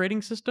whole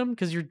upgrading system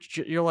because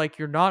you're like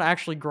you're not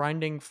actually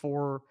grinding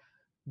for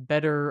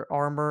better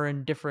armor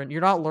and different.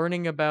 You're not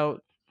learning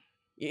about.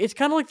 It's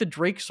kind of like the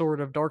Drake sword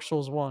of Dark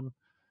Souls 1.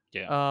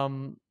 Yeah.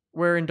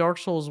 where in Dark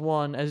Souls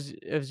 1,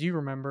 as you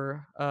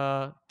remember,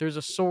 there's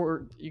a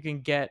sword you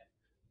can get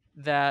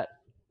that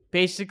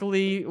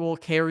basically will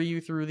carry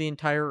you through the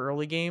entire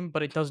early game,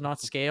 but it does not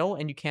scale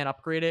and you can't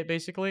upgrade it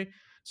basically.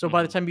 So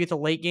by the Hmm. time you get to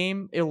late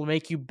game, it'll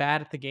make you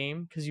bad at the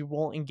game because you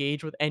won't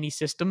engage with any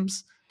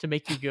systems to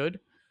make you good.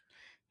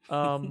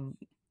 Um,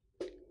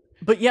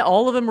 but yeah,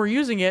 all of them were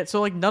using it,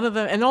 so like none of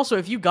them. And also,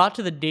 if you got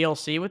to the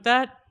DLC with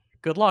that,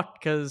 good luck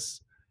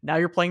because now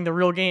you're playing the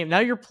real game. Now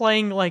you're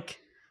playing like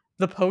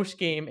the post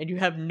game, and you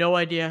have no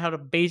idea how to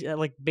base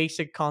like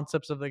basic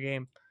concepts of the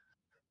game.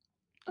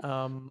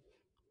 Um,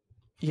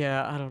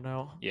 yeah, I don't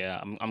know.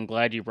 Yeah, I'm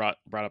glad you brought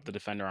up the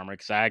defender armor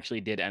because I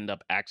actually did end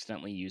up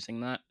accidentally using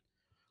that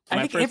when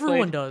I I think first everyone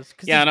played. does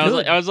because Yeah, it's and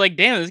I good. was like,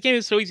 damn, this game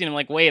is so easy. And I'm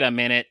like, wait a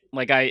minute.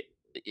 Like I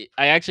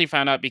actually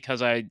found out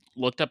because I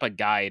looked up a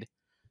guide.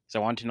 So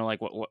I wanted to know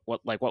like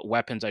what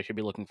weapons I should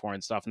be looking for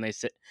and stuff. And they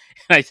said,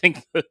 and I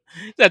think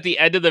at the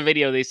end of the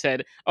video they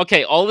said,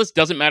 okay, all this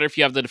doesn't matter if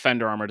you have the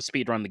defender armor to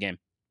speed run the game.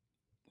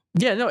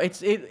 Yeah, no,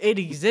 it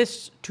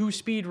exists to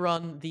speed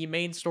run the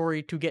main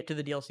story to get to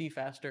the DLC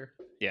faster.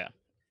 Yeah.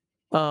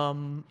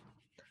 Um,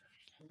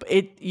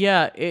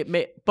 it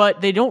may,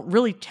 but they don't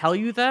really tell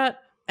you that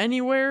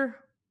anywhere.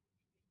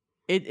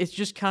 It's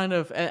just kind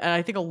of, and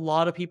I think a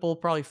lot of people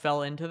probably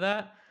fell into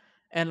that.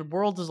 And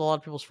Worlds is a lot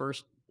of people's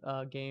first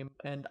game,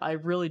 and I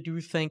really do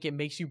think it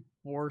makes you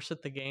worse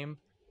at the game.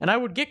 And I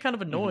would get kind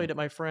of Hmm. annoyed at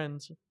my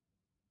friends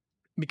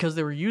because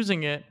they were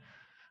using it,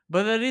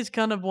 but that is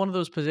kind of one of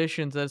those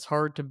positions that's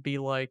hard to be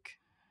like,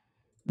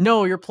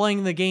 no, you're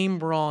playing the game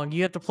wrong.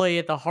 You have to play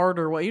it the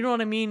harder way. You know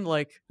what I mean?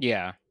 Like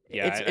Yeah.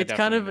 Yeah. I it's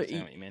kind definitely of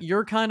understand what you mean.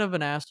 you're kind of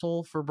an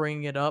asshole for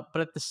bringing it up,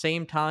 but at the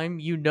same time,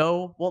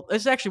 well,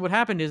 this is actually what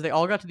happened is they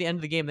all got to the end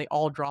of the game, they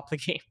all dropped the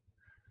game.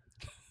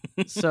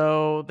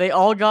 So they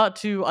all got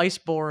to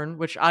Iceborne,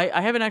 which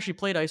I haven't actually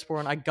played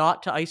Iceborne. I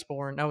got to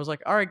Iceborne. I was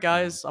like, all right, Hmm.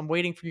 guys, I'm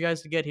waiting for you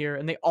guys to get here,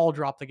 and they all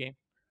dropped the game.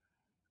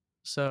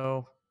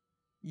 So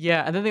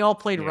yeah, and then they all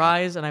played Yeah.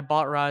 Rise, and I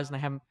bought Rise, and I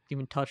haven't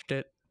even touched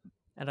it,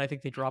 and I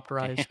think they dropped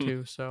Rise Damn.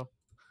 too. So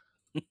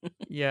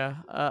yeah,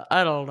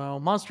 I don't know.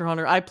 Monster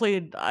Hunter. I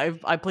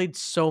played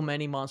so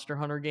many Monster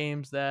Hunter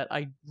games that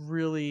I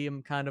really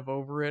am kind of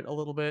over it a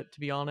little bit, to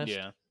be honest.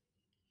 Yeah.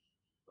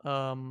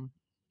 Um,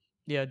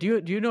 yeah.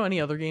 Do you know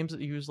any other games that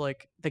use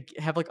like that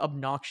have like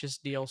obnoxious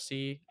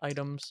DLC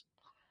items?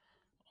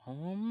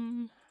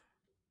 Um.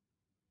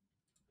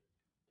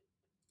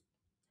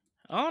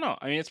 I don't know.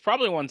 I mean, it's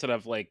probably ones that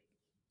I've like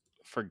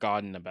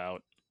forgotten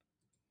about.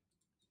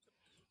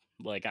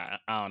 Like I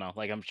don't know.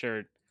 Like I'm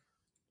sure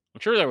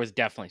there was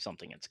definitely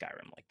something in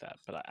Skyrim like that,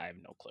 but I have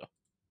no clue.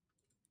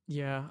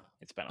 Yeah.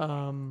 It's been a while.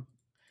 Um.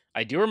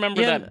 I do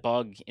remember Yeah. that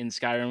bug in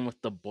Skyrim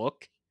with the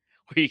book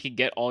where you could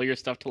get all your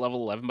stuff to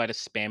level 11 by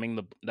just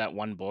spamming that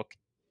one book,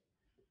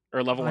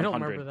 or level I don't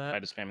remember 100 that. by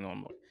just spamming the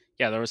one book.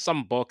 Yeah, there was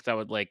some book that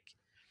would like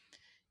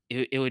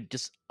it would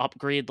just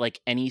upgrade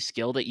like any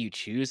skill that you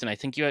choose, and I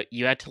think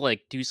you had to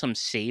like do some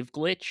save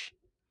glitch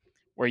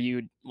where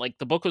you like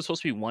the book was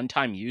supposed to be one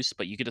time use,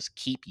 but you could just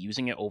keep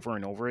using it over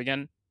and over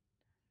again.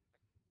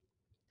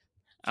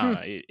 I don't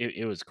know. Hmm.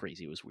 It was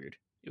crazy. It was weird.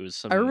 It was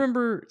I some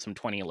remember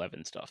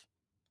 2011 stuff.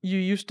 you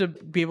used to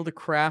be able to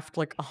craft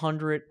like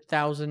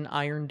 100,000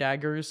 iron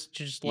daggers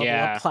to just level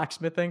up Yeah,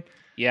 blacksmithing.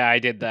 yeah, I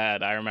did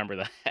that. I remember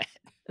that.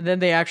 And then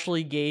they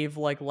actually gave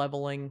like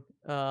leveling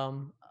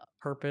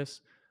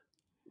purpose.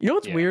 You know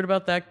what's Yeah. weird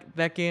about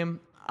that game?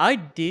 I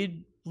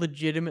did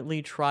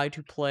legitimately try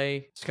to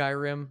play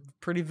Skyrim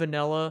pretty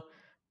vanilla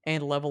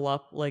and level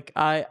up. Like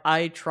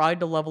I tried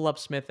to level up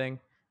smithing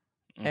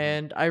Hmm.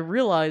 and I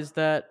realized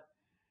that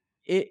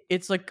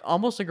it's like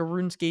almost like a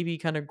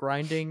RuneScape kind of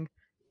grinding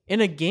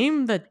in a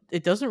game that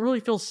it doesn't really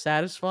feel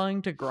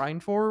satisfying to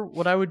grind for.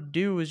 What I would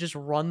do is just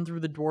run through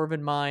the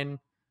dwarven mine,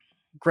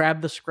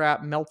 grab the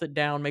scrap, melt it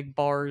down, make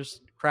bars,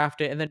 craft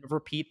it, and then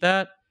repeat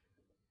that.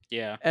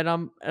 Yeah. And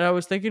I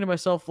was thinking to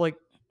myself like,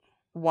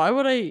 why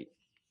would I?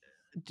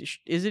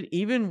 Is it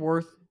even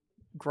worth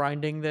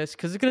grinding this?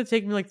 Because it's gonna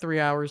take me like 3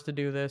 hours to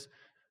do this.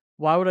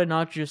 Why would I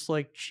not just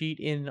like cheat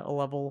in a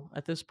level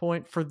at this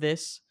point for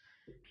this?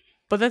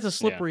 But that's a Yeah.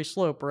 slippery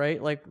slope,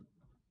 right? Like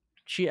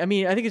cheat. I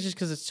mean, I think it's just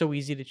because it's so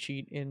easy to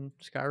cheat in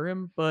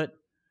Skyrim, but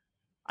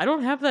I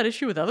don't have that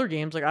issue with other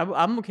games. Like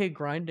I'm okay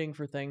grinding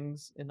for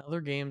things in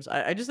other games.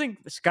 I just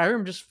think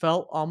Skyrim just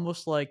felt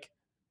almost like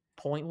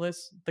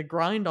pointless. The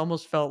grind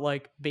almost felt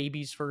like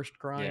baby's first Yeah.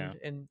 grind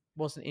and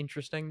wasn't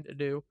interesting to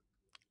do.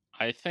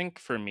 I think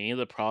for me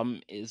the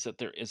problem is that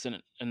there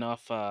isn't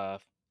enough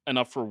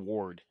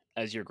reward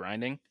as you're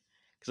grinding.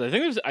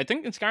 Because I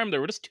think in Skyrim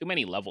there were just too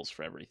many levels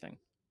for everything.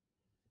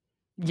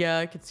 Yeah,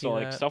 I could see So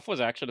like that. stuff was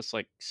actually just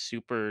like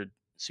super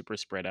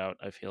spread out,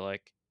 I feel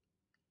like.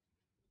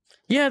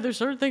 Yeah, there's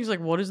certain things like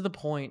what is the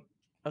point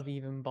of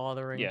even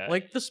bothering? Yeah.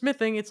 Like the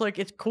smithing, it's like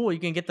it's cool. You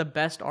can get the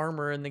best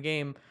armor in the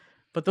game,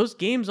 but those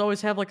games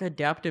always have like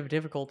adaptive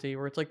difficulty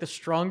where it's like the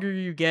stronger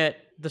you get,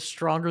 the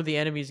stronger the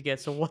enemies get.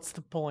 So what's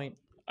the point?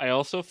 I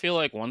also feel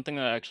like one thing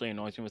that actually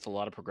annoys me with a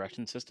lot of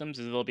progression systems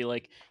is they'll be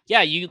like,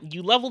 "Yeah, you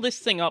level this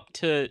thing up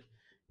to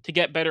to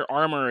get better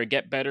armor or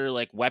get better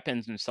like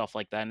weapons and stuff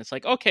like that. And it's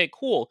like, okay,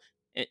 cool.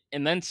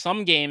 And then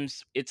some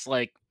games, it's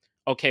like,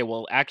 okay,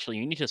 well, actually,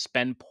 you need to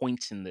spend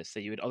points in this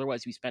that you would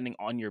otherwise be spending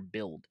on your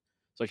build.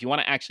 So if you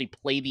want to actually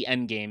play the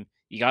end game,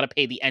 you got to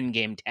pay the end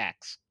game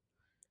tax.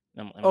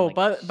 I'm Oh, like,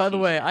 by the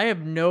sheesh. way, I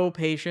have no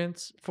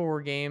patience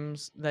for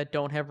games that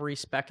don't have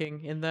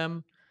respecking in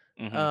them.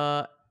 Mm-hmm.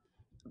 Uh,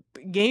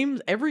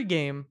 games, every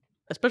game,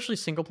 especially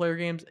single player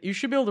games, you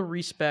should be able to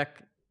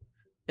respec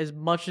as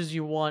much as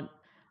you want.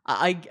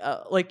 Like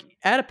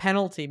add a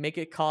penalty, make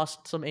it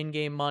cost some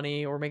in-game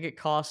money or make it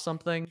cost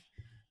something,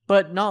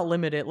 but not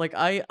limit it. Like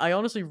I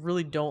honestly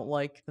really don't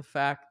like the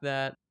fact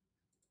that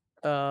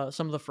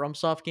some of the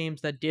FromSoft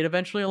games that did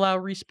eventually allow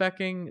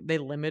respecking, they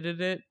limited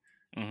it.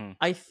 Mm-hmm.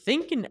 I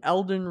think in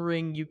Elden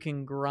Ring you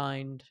can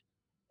grind.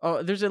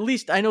 Oh, there's at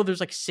least I know there's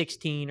like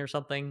 16 or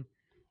something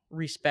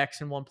respecs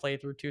in one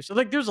playthrough too. So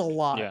like there's a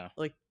lot. Yeah.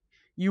 Like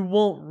you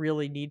won't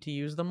really need to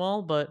use them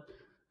all, but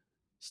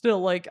still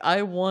like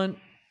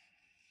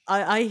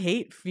I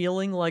hate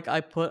feeling like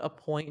I put a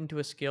point into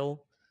a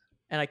skill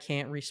and I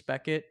can't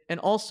respec it. And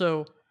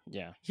also,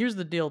 Yeah. here's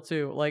the deal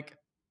too. Like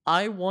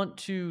I want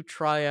to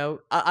try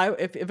out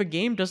if a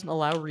game doesn't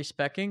allow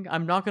respecking,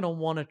 I'm not gonna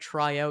want to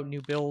try out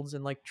new builds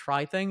and like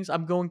try things.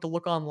 I'm going to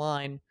look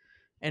online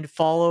and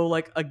follow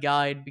like a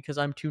guide because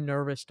I'm too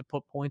nervous to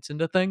put points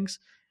into things.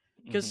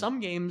 Because Mm-hmm. some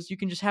games you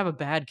can just have a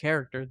bad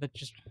character that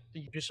just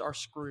you just are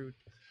screwed.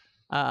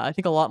 I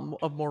think a lot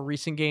of more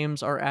recent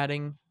games are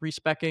adding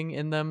respecking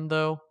in them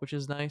though, which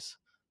is nice.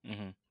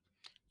 Mm-hmm.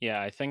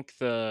 Yeah, I think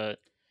the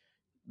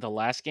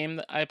last game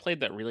that I played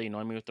that really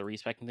annoyed me with the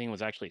respecting thing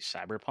was actually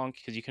Cyberpunk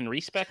because you can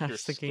respec I your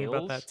was thinking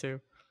about that skills,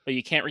 too. but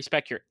you can't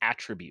respec your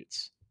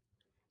attributes.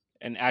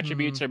 And Mm-hmm.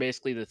 attributes are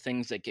basically the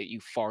things that get you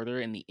farther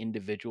in the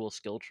individual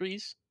skill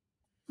trees.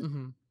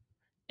 Mm-hmm.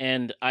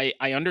 And I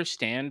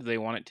understand they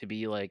want it to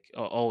be like,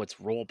 oh, it's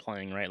role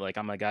playing, right? Like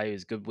I'm a guy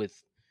who's good with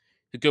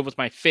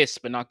my fists,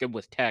 but not good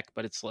with tech.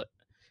 But it's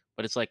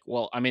like,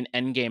 well, I'm in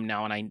endgame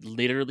now, and I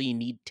literally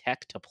need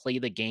tech to play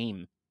the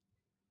game.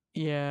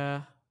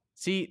 Yeah.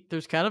 See,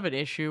 there's kind of an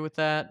issue with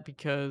that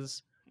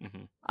because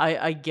Hmm.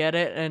 I get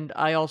it, and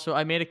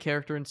I made a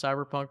character in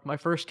Cyberpunk. My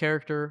first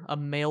character, a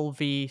male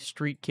V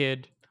street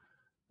kid.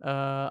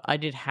 I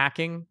did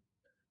hacking,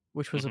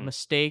 which was a Hmm.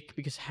 mistake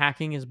because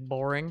hacking is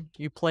boring.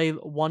 You play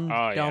one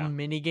Oh yeah. dumb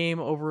mini game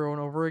over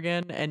and over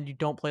again, and you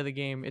don't play the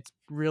game. It's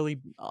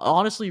really,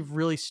 honestly,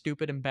 really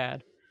stupid and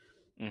bad.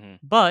 Hmm.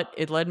 But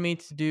it led me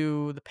to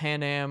do the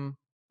Pan Am,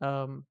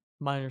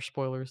 minor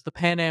spoilers, the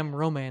Pan Am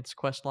romance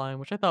quest line,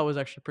 which I thought was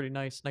actually pretty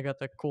nice, and I got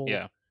the cool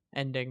Yeah.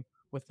 ending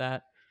with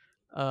that.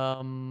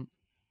 Um,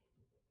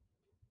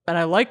 and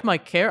I liked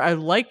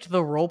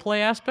the roleplay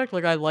aspect.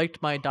 Like I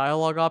liked my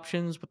dialogue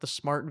options with the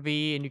smart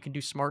V, and you can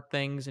do smart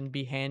things and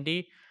be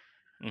handy.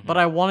 But Hmm.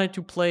 I wanted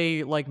to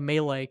play like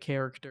melee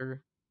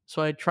character,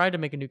 so I tried to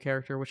make a new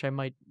character, which I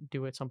might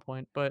do at some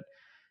point. But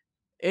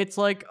it's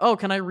like, "Oh,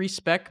 can I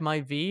respec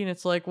my V?" And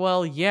it's like,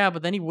 "Well, yeah,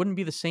 but then he wouldn't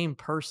be the same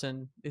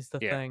person," is the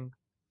Yeah. thing.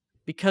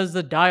 Because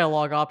the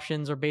dialogue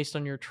options are based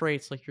on your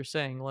traits, like you're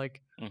saying.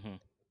 Like, Hmm.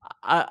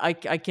 I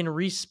can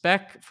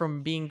respec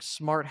from being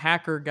smart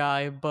hacker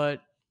guy,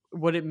 but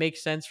would it make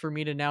sense for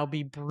me to now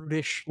be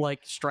brutish,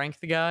 like, strength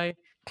guy?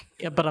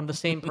 Yeah, but I'm the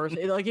same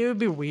person. Like, it would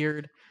be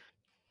weird.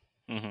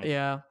 Hmm.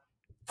 Yeah.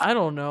 I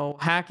don't know.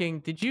 Hacking,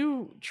 did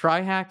you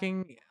try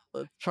hacking?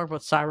 Let's talk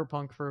about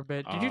Cyberpunk for a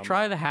bit. Did you Um.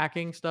 try the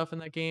hacking stuff in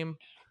that game?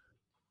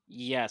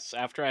 Yes.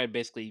 After I had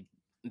basically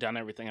done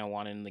everything I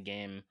wanted in the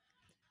game,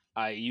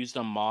 I used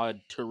a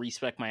mod to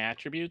respec my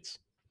attributes,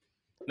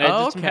 and I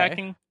Oh, did some okay.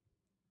 hacking.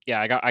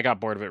 Yeah, I got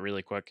bored of it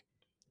really quick.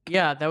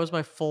 Yeah, that was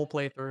my full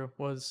playthrough,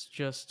 was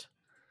just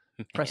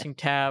Man. pressing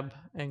tab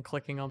and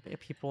clicking on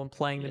people and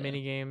playing the Yeah.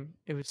 mini game.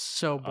 It was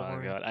so Oh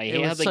boring. god, It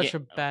was such a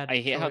bad I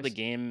hate how the choice.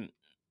 game,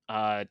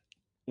 uh,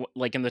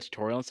 like in the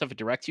tutorial and stuff, it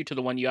directs you to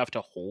the one you have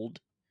to hold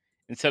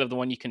instead of the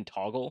one you can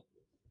toggle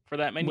for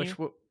that menu. Which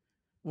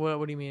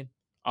what do you mean?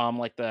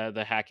 Like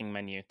the hacking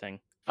menu thing.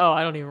 Oh,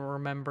 I don't even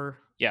remember.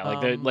 Yeah,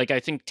 like I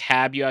think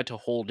tab you had to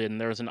hold in.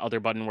 There was another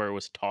button where it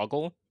was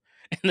toggle,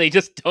 and they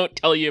just don't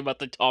tell you about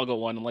the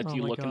toggle one unless Oh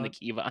you my look in the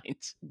god.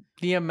 keybinds.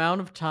 The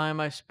amount of time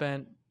I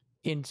spent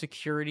in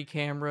security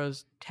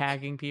cameras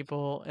tagging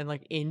people and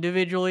like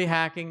individually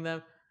hacking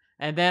them,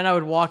 and then I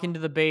would walk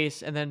into the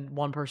base and then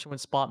one person would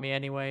spot me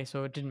anyway,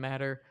 so it didn't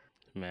matter.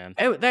 Man.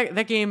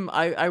 That game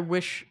I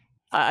wish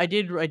I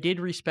did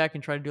respec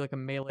and try to do like a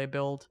melee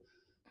build.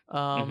 Hmm.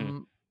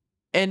 Um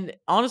and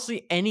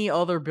honestly, any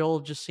other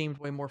build just seemed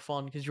way more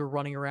fun because you're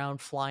running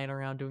around, flying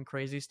around, doing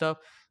crazy stuff.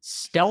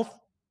 Stealth,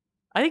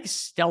 I think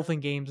stealth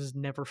in games is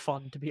never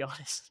fun, to be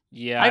honest.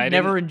 Yeah, I've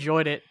never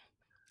enjoyed it.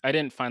 I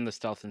didn't find the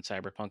stealth in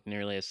Cyberpunk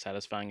nearly as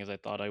satisfying as I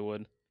thought I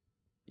would.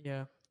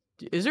 Yeah.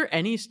 Is there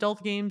any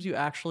stealth games you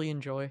actually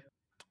enjoy?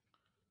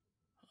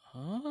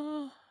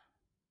 Uh,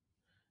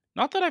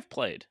 Not that I've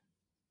played.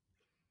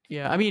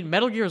 Yeah, I mean,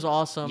 Metal Gear is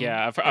awesome,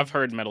 Yeah, I've and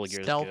heard Metal Gear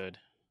is stealth good.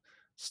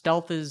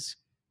 stealth is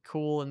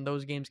cool in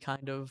those games,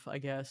 kind of, I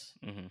guess.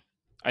 Hmm.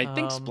 I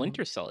think Um,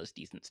 Splinter Cell is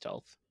decent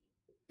stealth.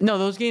 No,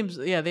 those games,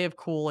 yeah, they have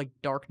cool like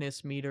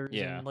darkness meters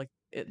Yeah. and like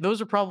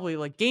those are probably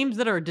like games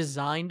that are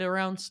designed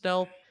around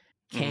stealth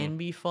Mhm. can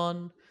be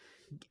fun.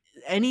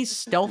 Any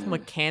stealth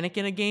mechanic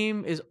in a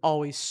game is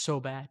always so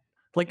bad.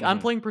 Like I'm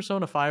Mhm. playing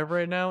Persona 5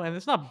 right now and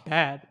it's not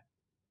bad.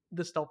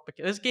 The stealth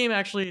this game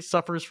actually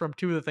suffers from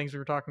two of the things we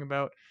were talking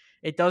about.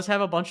 It does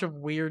have a bunch of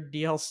weird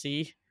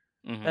DLC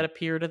that Mhm.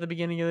 appeared at the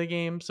beginning of the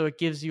game, so it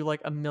gives you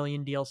like a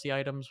million DLC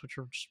items which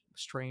are just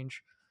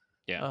strange.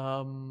 Yeah.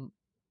 Um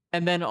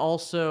and then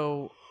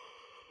also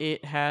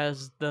it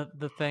has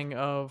the thing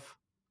of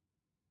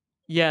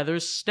yeah,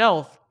 there's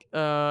stealth.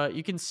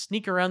 You can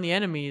sneak around the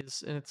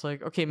enemies, and it's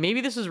like, okay,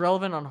 maybe this is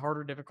relevant on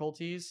harder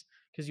difficulties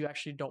because you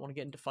actually don't want to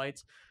get into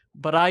fights.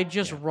 But I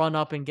just Yeah. run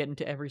up and get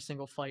into every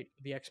single fight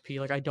with the XP.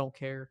 Like I don't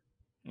care.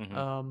 Mhm.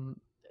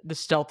 Um, the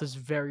stealth is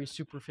very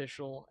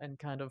superficial and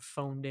kind of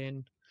phoned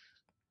in.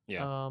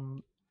 Yeah.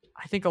 Um,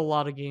 I think a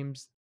lot of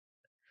games,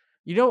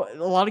 a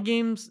lot of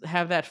games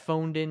have that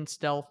phoned in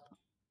stealth.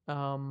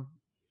 Um,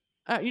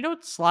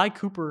 Sly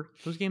Cooper.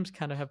 Those games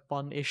kind of have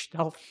fun-ish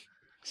stealth.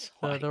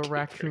 Sly The Cooper.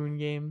 raccoon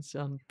games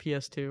on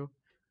PS2.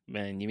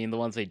 Man, you mean the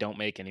ones they don't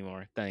make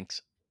anymore?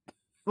 Thanks.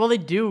 Well, they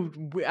do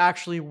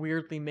actually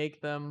weirdly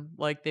make them.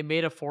 Like they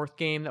made a fourth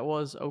game that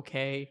was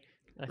okay.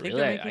 And I think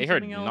Really? they're I making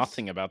heard something else.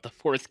 nothing about the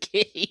fourth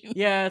game.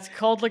 Yeah, it's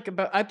called like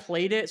about. I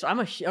played it, so I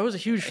was a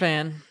huge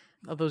fan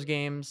of those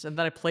games, and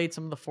then I played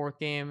some of the fourth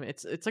game.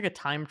 It's like a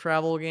time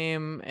travel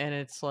game, and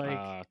it's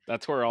like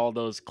That's where all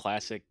those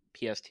classic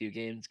PS2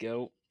 games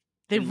go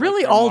they in like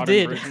really their all modern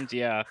did. versions.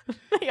 Yeah.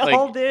 They Like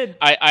all did.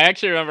 I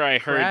actually remember I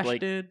heard Crash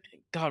like did.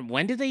 God,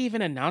 when did they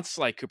even announce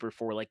Sly Cooper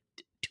for? Like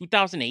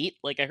 2008?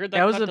 Like I heard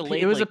Yeah, that got it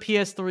delayed was a like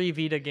PS3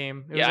 Vita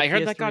game. It was yeah, a I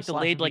heard that PS3 got slash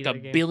delayed like a Vita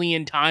game.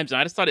 billion times and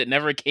I just thought it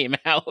never came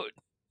out.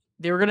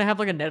 They were gonna have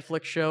like a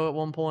Netflix show at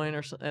one point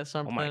or Oh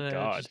something, my and it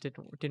god. just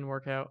didn't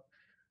work out.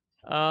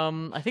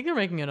 I think they're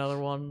making another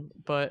one,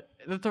 but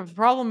the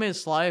problem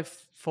is Sly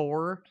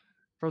 4,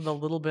 from the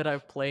little bit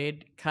I've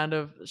played,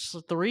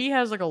 3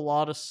 has like a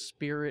lot of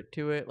spirit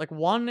to it. Like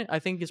 1, I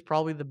think is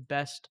probably the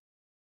best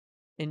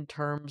in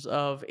terms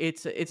of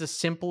it's a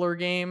simpler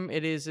game.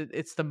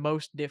 It's the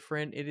most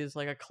different. It is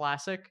like a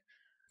classic.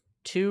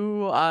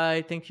 2,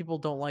 I think people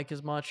don't like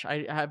as much.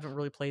 I haven't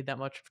really played that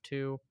much of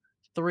 2.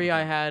 3,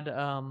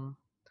 Mhm.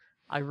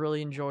 I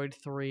really enjoyed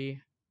 3.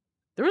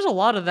 There was a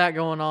lot of that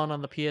going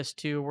on the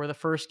PS2 where the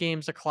first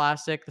game's a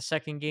classic, the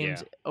second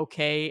game's Yeah.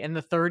 okay, and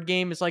the third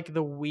game is like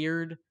the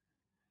weird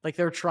like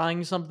they're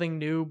trying something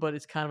new, but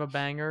it's kind of a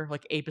banger,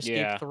 like Ape Escape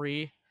Yeah.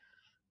 3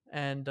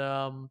 and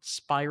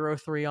Spyro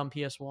 3 on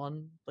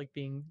PS1, like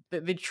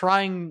they're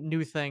trying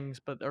new things,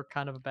 but they're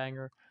kind of a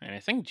banger. And I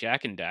think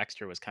Jack and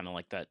Daxter was kind of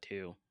like that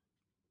too.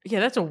 Yeah,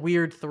 that's a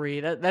weird 3.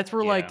 That's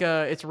where like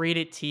Yeah. it's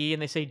rated T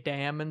and they say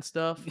damn and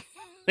stuff.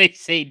 they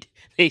say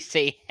they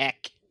say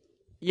heck.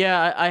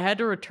 Yeah, I had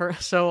to return.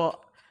 So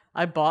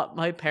I bought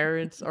my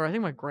parents, or I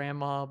think my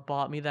grandma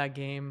bought me that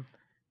game,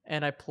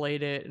 and I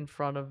played it in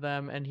front of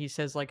them. And he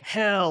says like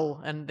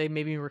hell, and they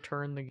made me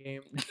return the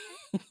game.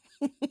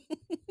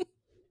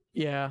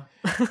 Yeah,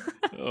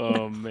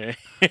 Oh man.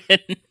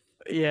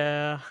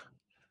 yeah,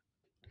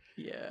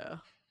 yeah.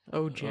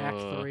 Oh, Jack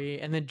uh, 3,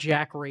 and then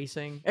Jack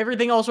Racing. Every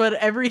game oh also had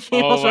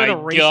my a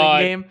racing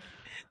god. game.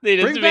 They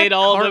just Bring made back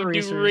all of kart them do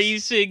racers.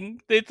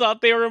 racing. They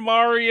thought they were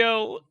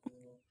Mario.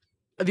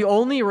 The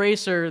only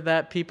racer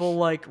that people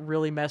like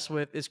really mess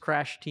with is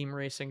Crash Team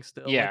Racing.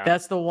 Still, like Yeah.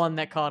 that's the one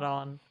that caught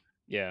on.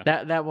 Yeah.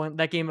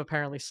 That game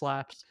apparently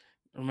slaps.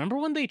 Remember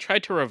when they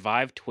tried to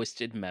revive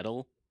Twisted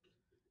Metal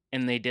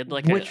and they did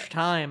like a Which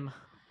time?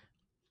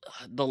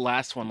 the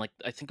last one, like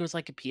I think it was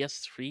like a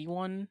PS3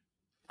 one.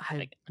 I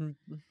Like mm,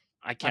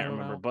 I I can't don't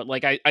remember, know. but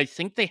like I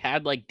think they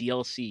had like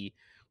DLC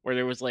where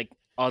there was like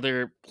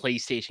other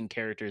PlayStation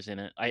characters in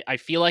it. I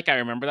feel like I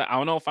remember that. I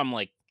don't know if I'm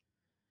like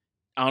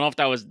I don't know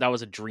if that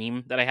was a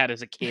dream that I had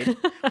as a kid,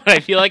 but I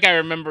feel like I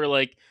remember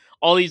like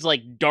all these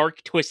like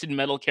dark twisted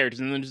metal characters,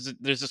 and then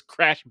there's this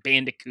Crash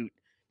Bandicoot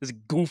just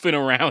goofing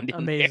around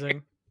in there.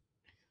 Amazing.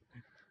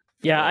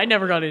 Yeah, I Oh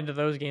never got man, into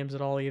those games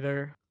at all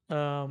either.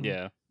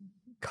 yeah,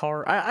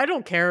 I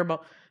don't care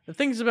about the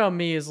things about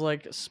me is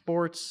like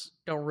sports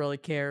don't really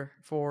care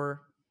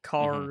for hmm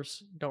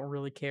cars, don't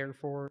really care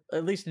for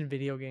at least in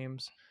video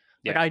games.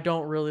 Like yeah, I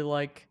don't really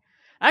like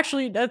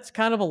actually that's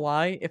kind of a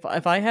lie. If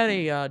I had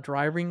a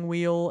driving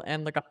wheel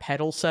and like a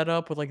pedal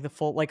setup with like the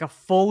full like a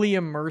fully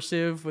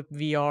immersive with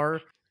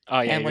VR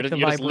oh yeah. and You're like just, the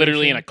you're just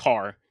literally in a vibration,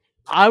 car.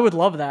 I would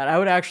love that. I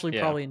would actually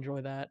Yeah, probably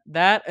enjoy that.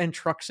 That and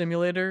Truck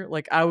Simulator,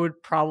 like I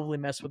would probably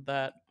mess with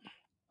that.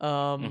 hmm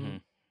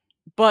Um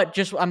but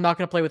just I'm not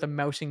gonna play with a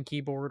mouse and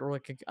keyboard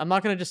or I'm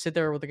not gonna just sit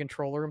there with a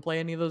controller and play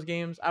any of those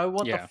games. I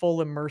want the yeah,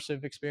 full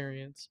immersive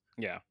experience.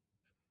 yeah.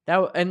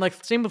 And like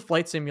same with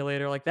Flight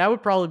Simulator, like that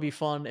would probably be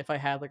fun if I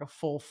had like a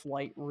full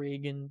flight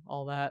rig and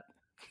all that.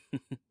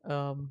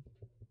 Um,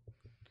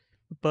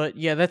 but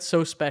yeah, that's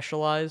so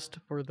specialized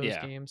for those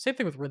Yeah. games. Same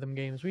thing with rhythm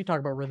games. We talk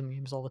about rhythm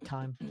games all the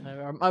time.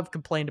 I've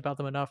complained about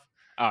them enough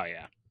Oh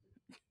yeah.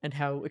 and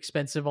how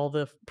expensive all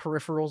the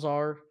peripherals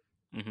are.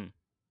 hmm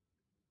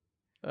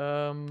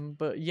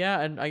But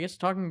yeah, and I guess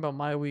talking about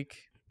my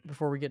week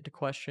before we get to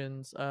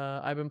questions,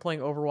 I've been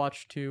playing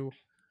Overwatch 2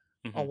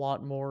 a Mhm.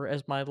 lot more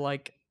as my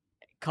like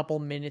couple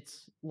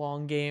minutes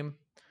long game.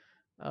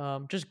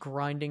 Just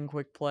grinding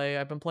quick play.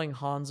 I've been playing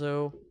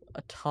Hanzo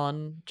a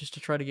ton just to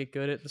try to get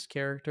good at this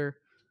character.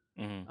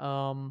 Mhm.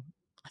 Um,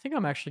 I think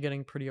I'm actually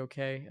getting pretty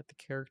okay at the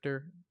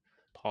character.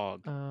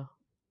 Pog. Uh,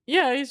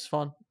 yeah, he's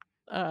fun.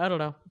 I don't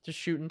know, just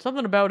shooting.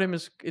 Something about him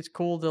is it's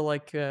cool to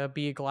like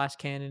be a glass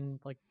cannon,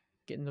 like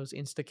getting those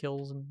insta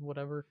kills and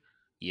whatever.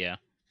 Yeah.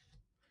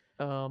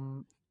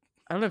 Um,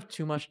 I don't have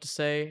too much to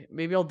say.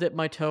 Maybe I'll dip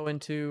my toe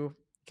into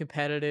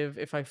competitive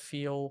if I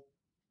feel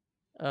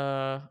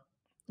uh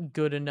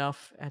good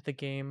enough at the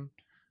game.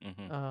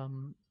 Mhm.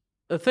 Um,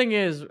 the thing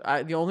is,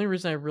 the only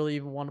reason I really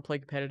even want to play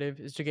competitive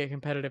is to get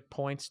competitive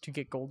points to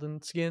get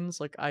golden skins.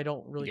 Like I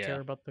don't really Yeah.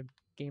 care about the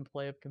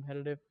gameplay of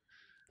competitive.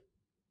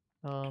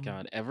 Um,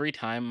 God, every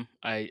time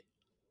I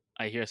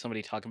hear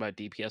somebody talk about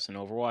DPS in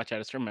Overwatch, I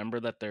just remember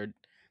that they're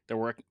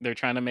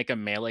trying to make a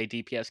melee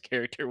DPS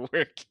character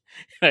work.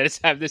 I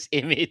just have this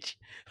image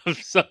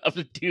of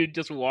a dude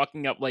just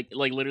walking up like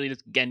literally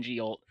just Genji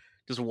ult,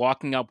 just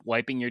walking up,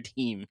 wiping your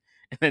team,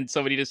 and then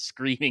somebody just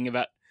screaming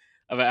about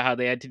how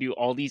they had to do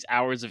all these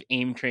hours of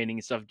aim training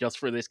and stuff just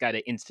for this guy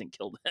to instant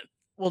kill them.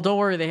 well, don't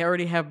worry, they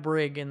already have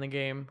Brig in the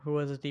game, who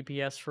was a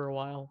DPS for a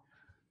while.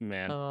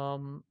 Man.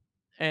 Um,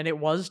 and it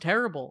was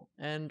terrible.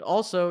 And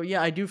also,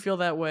 yeah, I do feel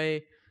that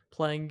way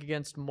playing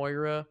against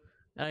Moira.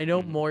 And I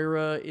know Mhm.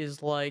 Moira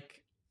is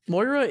like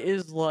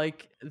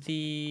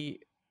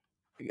the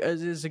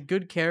is a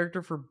good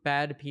character for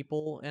bad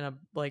people and a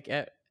like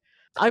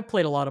I've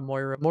played a lot of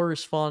Moira.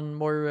 Moira's fun.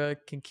 Moira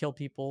can kill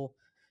people.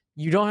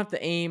 You don't have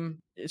to aim.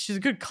 She's a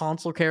good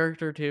console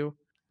character too.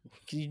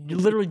 'Cause you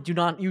literally do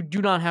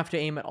not have to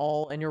aim at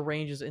all, and your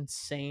range is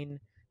insane.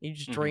 You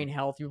just Mhm. drain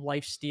health. You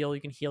life steal.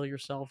 You can heal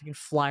yourself. You can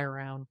fly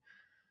around.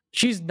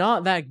 She's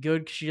not that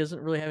good because she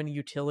doesn't really have any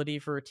utility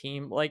for a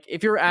team. Like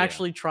if you're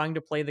Yeah. actually trying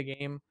to play the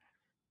game,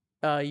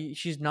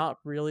 she's not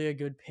really a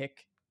good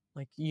pick.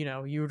 Like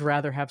you would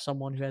rather have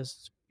someone who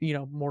has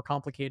more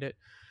complicated.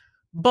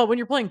 But when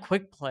you're playing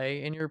quick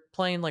play and you're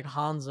playing like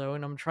Hanzo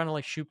and I'm trying to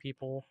like shoot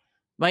people,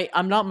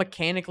 I'm not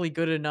mechanically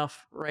good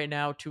enough right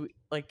now to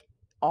like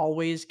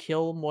always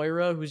kill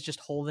Moira who's just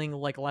holding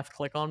like left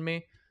click on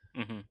me.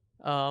 Mhm.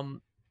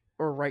 Um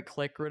or right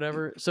click or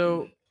whatever.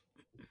 So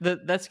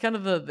that's kind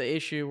of the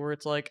issue where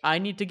it's like I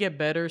need to get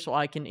better so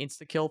I can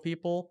insta kill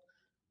people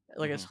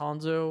like as Mhm.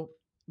 Hanzo.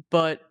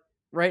 But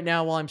right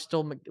now, while I'm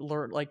still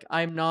like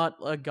I'm not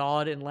a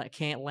god and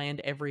can't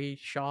land every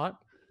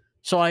shot,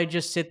 so I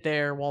just sit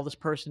there while this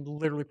person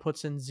literally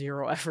puts in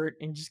zero effort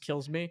and just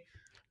kills me.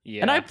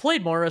 And I Yeah.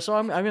 played Moira, so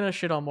I'm gonna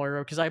shit on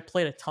Moira because I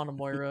played a ton of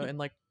Moira and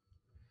like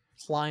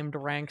climbed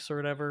ranks or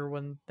whatever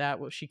when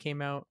she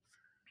came out.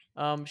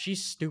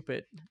 She's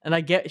stupid, and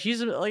I get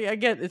she's like I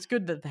get it's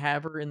good to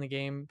have her in the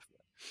game.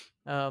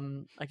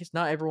 I guess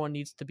not everyone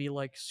needs to be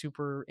like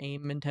super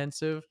aim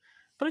intensive,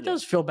 but it Yeah.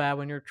 does feel bad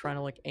when you're trying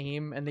to like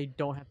aim and they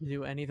don't have to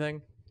do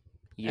anything.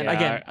 And Yeah.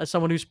 again, as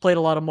someone who's played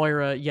a lot of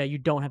Moira, yeah, you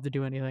don't have to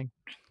do anything.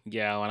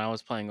 Yeah, when I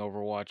was playing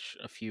Overwatch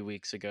a few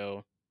weeks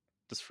ago,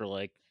 just for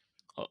like,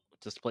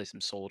 just to play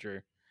some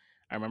soldier.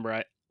 I remember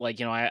I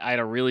had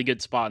a really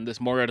good spot, and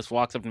this Moira just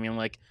walks up to me. I'm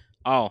like,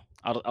 oh,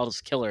 I'll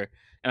just kill her,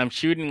 and I'm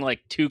shooting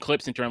like two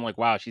clips into her. I'm like,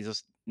 wow, she's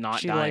just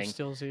not She life dying.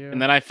 steals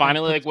And you then I and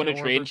finally like puts win the a orb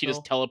trade, and she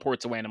just herself.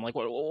 teleports away, and I'm like,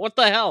 what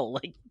the hell?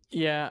 Like,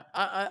 Yeah,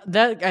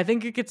 I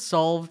think it gets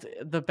solved.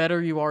 The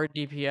better you are at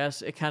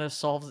DPS, it kind of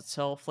solves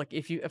itself. Like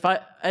if I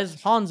as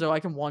Hanzo, I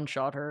can one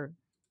shot her,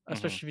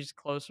 hmm especially if he's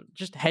close.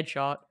 Just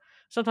headshot.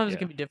 Sometimes it yeah,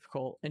 can be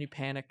difficult, and you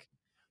panic.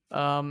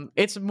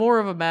 It's more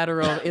of a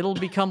matter of it'll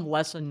become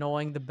less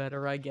annoying the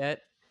better I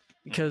get,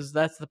 hmm because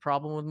that's the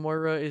problem with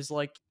Moira is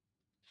like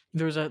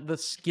the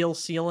skill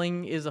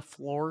ceiling is a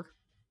floor.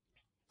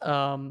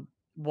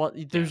 What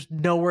yeah, there's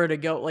nowhere to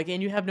go, like,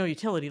 and you have no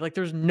utility. Like,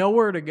 there's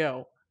nowhere to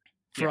go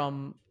yeah,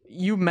 from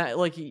you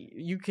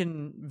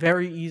can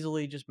very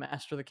easily just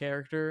master the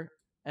character,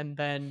 and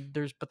then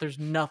there's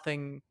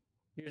nothing,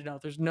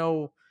 there's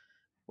no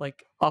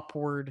like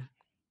upward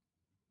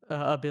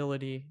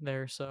ability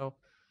there. So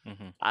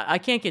hmm I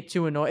can't get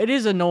too annoyed. It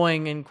is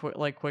annoying in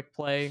quick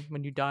play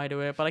when you die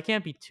to it, but I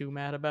can't be too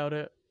mad about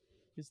it.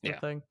 Is the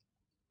yeah, thing.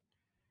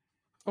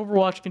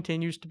 Overwatch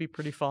continues to be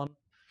pretty fun.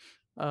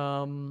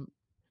 Um,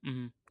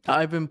 hmm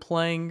I've been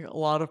playing a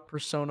lot of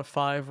Persona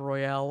 5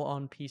 Royale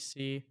on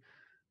PC.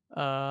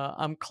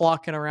 I'm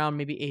clocking around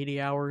maybe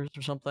 80 hours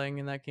or something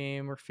in that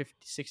game, or 50,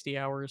 60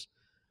 hours.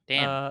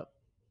 damn, Uh,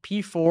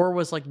 P4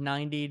 was like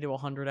 90 to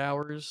 100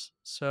 hours,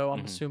 so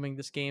I'm hmm assuming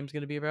this game's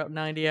going to be about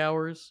 90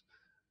 hours.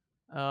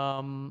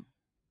 Um,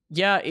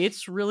 yeah,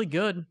 it's really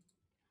good.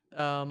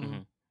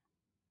 hmm Um,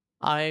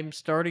 I'm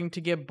starting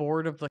to get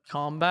bored of the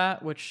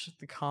combat, which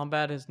the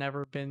combat has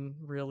never been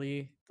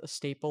really a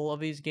staple of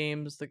these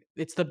games.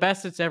 It's the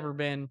best it's ever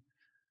been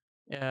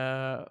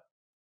uh,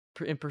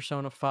 in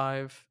Persona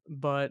 5,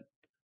 but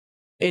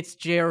it's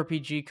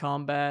JRPG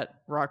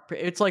combat,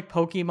 it's like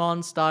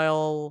Pokemon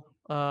style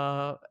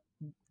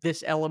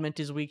this element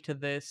is weak to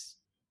this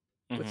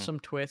with Mhm. some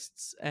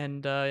twists,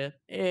 and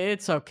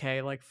it's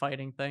okay, like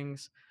fighting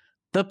things.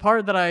 The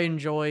part that I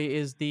enjoy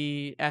is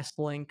the S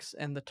links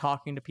and the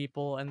talking to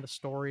people and the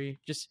story.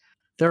 Just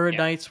there are Yeah.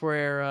 nights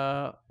where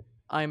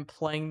I'm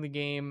playing the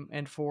game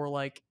and for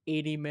like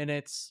 80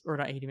 minutes or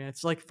not 80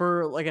 minutes, like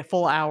for like a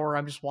full hour,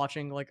 I'm just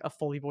watching like a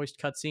fully voiced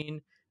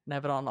cutscene and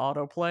have it on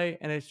autoplay,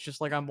 and it's just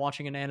like I'm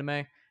watching an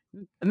anime.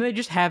 And they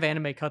just have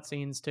anime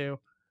cutscenes too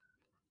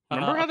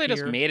Remember how they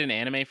just appear. made an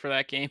anime for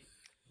that game?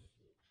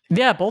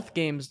 Yeah, both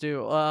games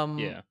do.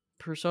 Yeah.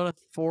 Persona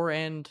 4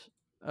 and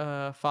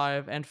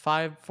 5 and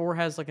 5 4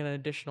 has like an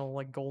additional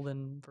like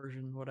golden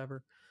version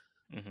whatever.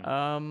 Mhm.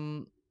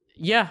 Um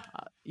yeah,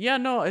 yeah,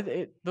 no,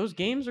 those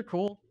games are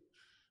cool.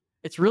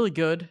 It's really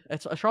good.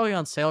 It's probably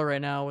on sale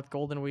right now with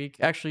Golden Week.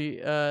 Actually,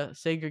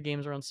 Sega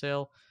games are on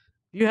sale.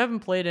 If you haven't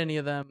played any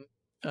of them,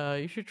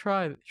 you should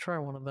try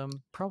one of them. Yeah,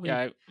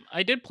 Probably.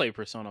 I did play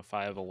Persona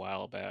 5 a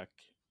while back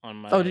on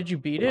Oh, my did you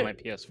beat on my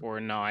it? PS4.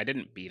 No, I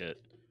didn't beat it.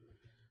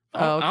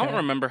 Oh, I don't okay.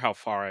 remember how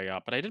far I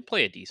got, but I did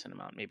play a decent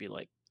amount, maybe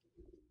like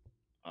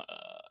uh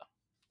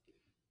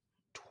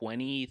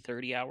 20,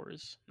 30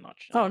 hours. I Oh,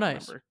 don't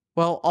nice. remember.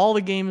 Well, all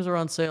the games are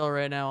on sale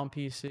right now on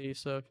PC,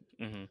 so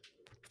Mhm.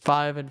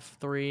 5 and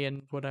 3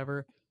 and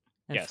whatever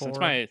and Yeah, 4.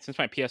 since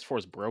my PS4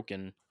 is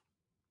broken,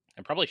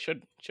 I probably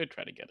should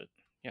try to get it.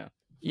 Yeah.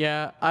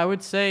 Yeah, I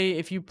would say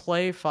if you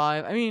play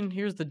 5, I mean,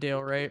 here's the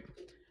deal, right?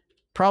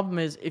 Problem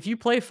is if you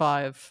play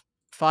 5,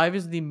 5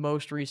 is the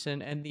most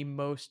recent and the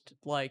most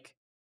like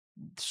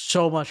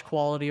so much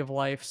quality of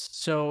life.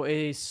 So it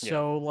is Yeah.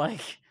 so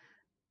like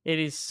it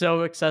is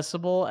so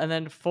accessible, and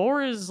then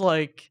 4 is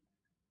like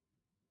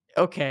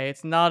okay,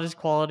 it's not as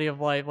quality of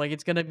life. Like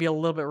it's going to be a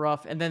little bit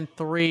rough, and then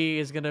 3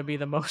 is going to be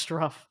the most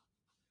rough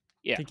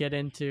Yeah. to get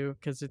into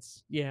cuz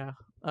it's yeah.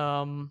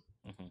 Um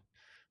Mhm.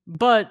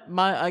 But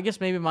I guess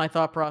maybe my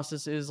thought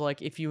process is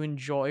like if you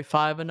enjoy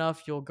 5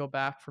 enough, you'll go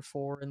back for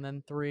 4 and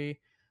then 3. Yeah.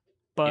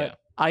 But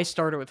I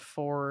started with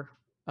 4,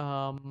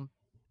 um,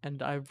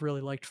 and I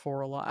really liked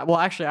 4 a lot. Well,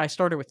 actually, I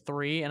started with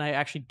 3, and I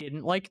actually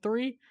didn't like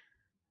 3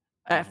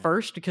 at Mhm.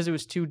 first because it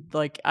was too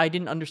like I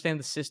didn't understand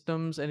the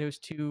systems and it was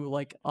too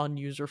like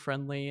unuser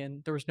friendly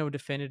and there was no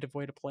definitive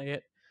way to play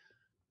it.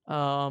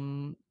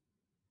 Um,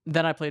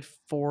 then I played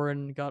 4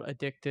 and got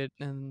addicted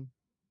and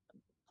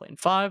playing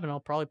 5, and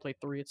I'll probably play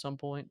 3 at some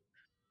point.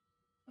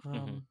 Mhm.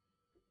 Um,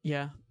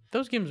 yeah,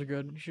 those games are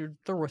good.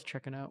 They're worth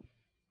checking out.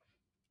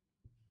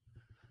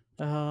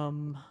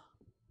 Um,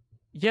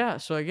 yeah,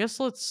 so I guess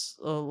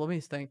let me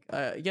think.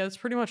 Yeah, that's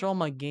pretty much all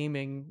my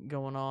gaming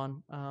going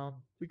on.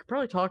 We could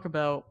probably talk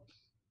about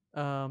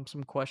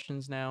some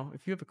questions now.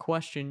 If you have a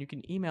question, you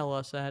can email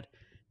us at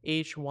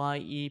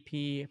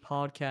hyep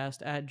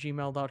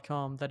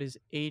podcast@gmail.com. That is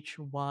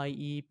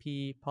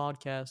hyep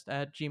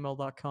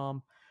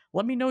podcast@gmail.com.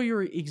 Let me know you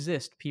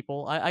exist,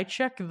 people. I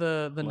check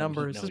the Let me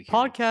numbers. know This you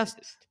podcast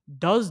exist.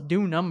 does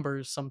do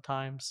numbers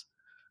sometimes,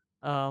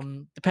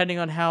 depending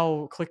on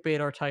how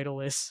clickbait our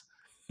title is.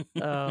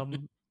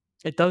 Um,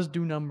 it does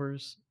do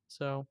numbers,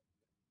 so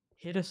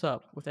hit us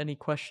up with any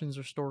questions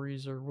or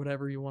stories or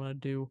whatever you want to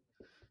do.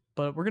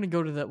 But we're gonna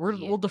go to that.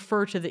 Yeah. We'll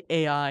defer to the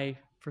AI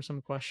for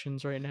some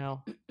questions right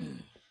now.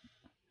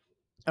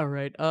 All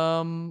right.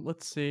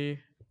 Let's see.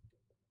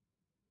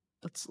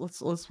 Let's.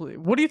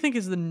 What do you think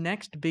is the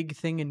next big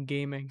thing in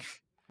gaming?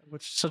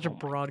 Which is such a Oh my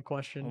broad oh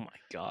question. my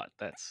god,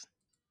 that's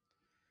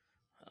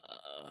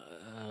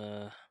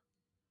uh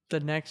The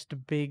next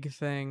big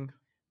thing.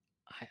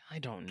 I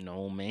don't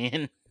know,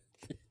 man.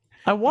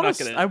 I I'm want not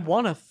to. gonna I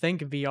want to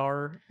think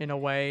VR in a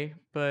way,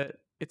 but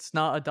it's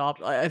not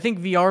adopt. I think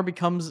VR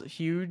becomes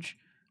huge.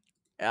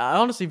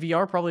 Honestly,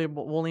 VR probably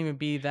won't even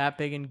be that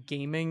big in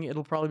gaming.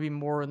 It'll probably be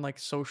more in like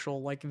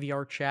social, like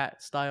VR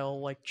chat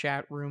style, like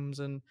chat rooms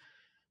and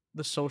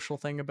the social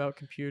thing about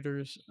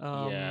computers.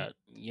 Yeah,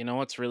 you know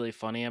what's really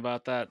funny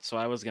about that? So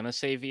I was gonna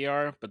say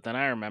VR, but then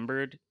I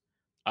remembered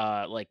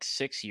like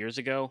 6 years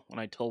ago when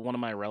I told one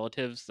of my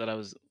relatives that I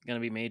was gonna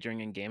be majoring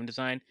in game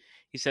design,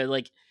 he said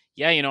like,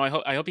 "Yeah, you know, I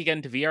hope you get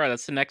into VR.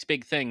 That's the next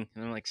big thing."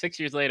 And I'm like, 6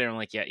 years later, I'm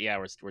like, "Yeah,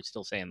 we're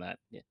still saying that."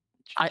 Yeah,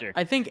 sure.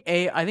 I think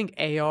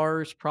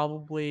AR is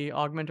probably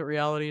augmented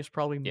reality is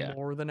probably Yeah.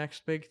 more the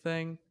next big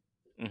thing.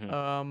 Hmm.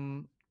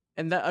 Um,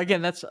 and that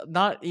again, that's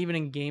not even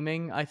in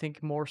gaming. I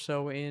think more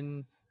so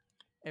in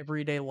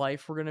everyday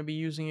life, we're gonna be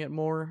using it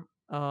more.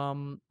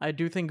 I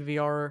do think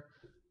VR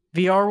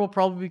will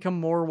probably become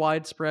more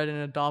widespread and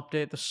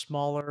adopted the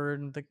smaller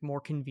and the more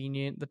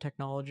convenient the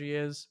technology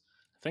is.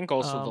 I think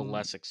also the Um,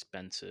 less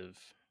expensive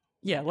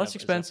yeah, less is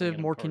definitely expensive, gonna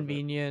be more part of it.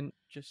 convenient.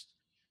 Just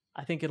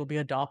I think it'll be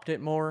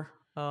adopted more.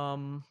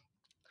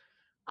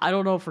 I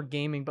don't know for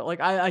gaming, but like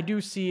I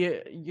do see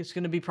it's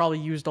going to be probably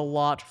used a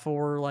lot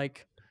for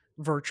like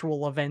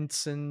virtual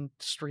events and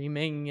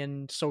streaming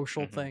and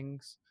social Hmm.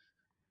 things.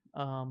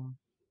 Um,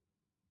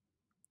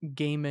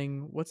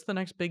 Gaming. What's the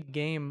next big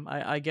game?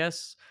 I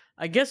guess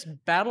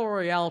Battle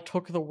Royale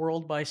took the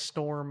world by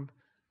storm.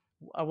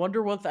 I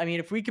wonder what I mean.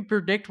 If we could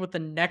predict what the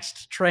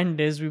next trend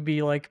is, we'd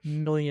be like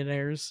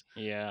millionaires.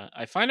 Yeah,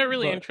 I find it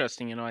really But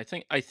interesting. You know, I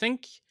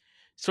think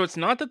So it's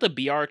not that the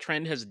BR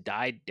trend has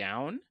died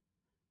down,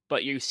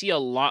 but you see a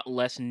lot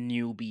less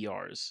new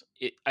BRs.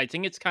 I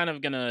think it's kind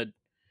of gonna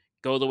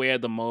go the way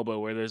of the MOBA,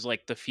 where there's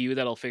like the few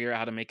that'll figure out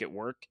how to make it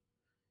work,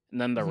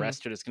 and then the Mhm.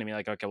 rest are just gonna be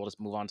like, okay, we'll just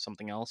move on to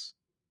something else.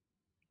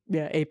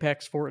 Yeah,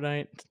 Apex,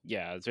 Fortnite.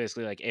 Yeah, it's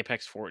basically like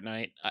Apex,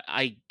 Fortnite.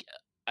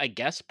 I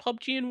guess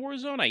PUBG and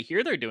Warzone. I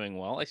hear they're doing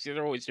well. I see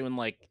they're always doing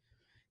like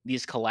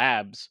these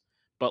collabs.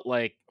 But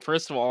like,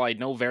 first of all, I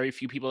know very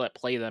few people that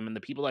play them, and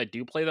the people that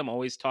do play them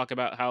always talk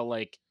about how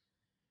like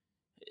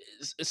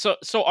so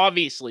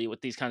obviously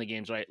with these kind of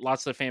games, right?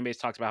 Lots of the fan base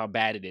talks about how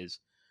bad it is.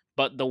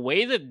 But the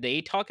way that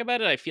they talk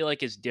about it, I feel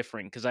like is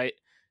different because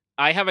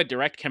I have a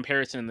direct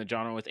comparison in the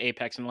genre with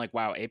Apex, and I'm like,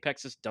 wow,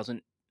 Apex just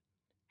doesn't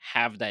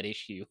have that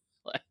issue.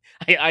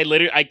 I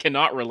literally I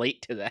cannot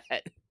relate to that.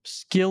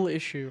 Skill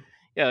issue.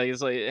 Yeah,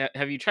 it's like,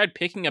 have you tried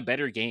picking a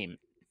better game?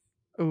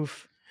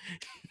 Oof.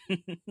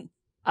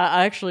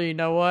 I actually, you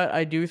know what?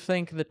 I do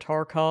think the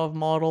Tarkov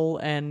model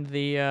and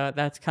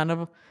that's kind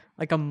of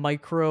like a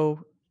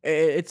micro.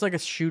 It's like a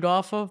shoot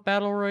off of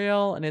battle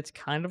royale, and it's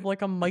kind of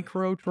like a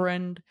micro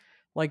trend,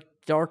 like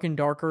Dark and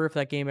Darker. If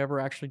that game ever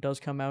actually does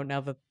come out,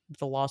 now that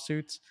the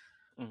lawsuits,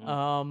 Hmm.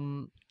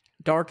 um,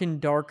 Dark and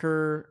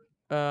Darker,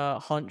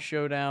 Hunt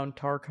Showdown,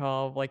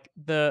 Tarkov, like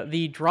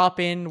the drop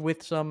in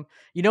with some.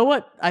 You know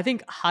what? I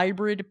think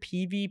hybrid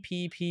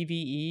PvP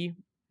PvE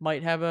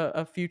might have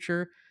a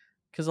future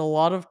because a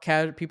lot of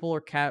people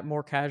are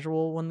more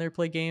casual when they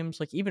play games.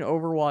 Like even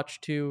Overwatch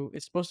 2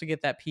 is supposed to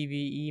get that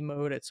PvE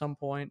mode at some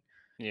point.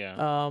 Yeah.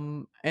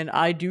 And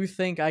I do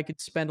think I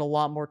could spend a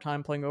lot more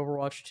time playing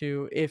Overwatch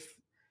 2 if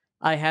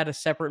I had a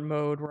separate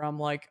mode where I'm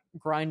like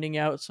grinding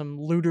out some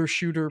looter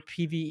shooter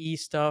PvE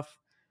stuff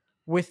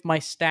with my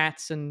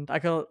stats, and I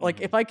could like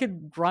Hmm. if I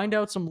could grind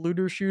out some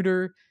looter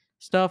shooter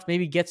stuff,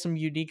 maybe get some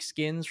unique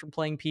skins from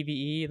playing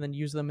PvE and then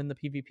use them in the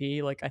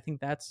PvP. Like I think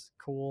that's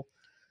cool.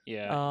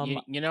 Yeah.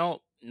 Um, You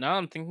know, now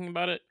I'm thinking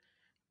about it,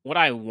 what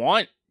I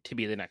want to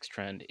be the next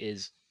trend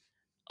is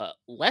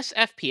less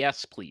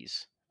FPS,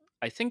 please.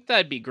 I think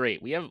that'd be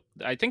great.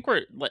 I think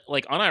we're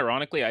like,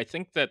 unironically, I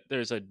think that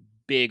there's a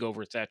big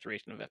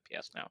oversaturation of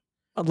FPS now.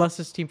 Unless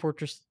it's Team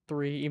Fortress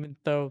 3, even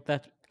though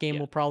that game Yeah.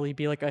 will probably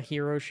be like a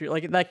hero shoot.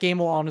 Like that game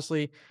will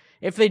honestly,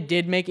 if they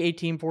did make a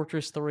Team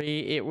Fortress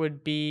 3, it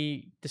would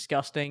be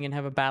disgusting and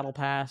have a battle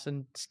pass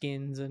and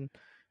skins and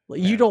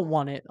like, you Yeah. don't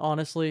want it,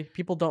 honestly.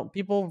 People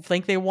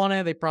think they want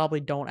it, they probably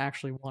don't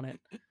actually want it.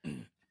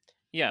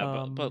 Yeah,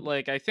 but Um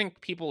like I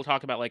think people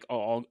talk about like,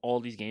 oh, all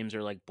these games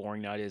are like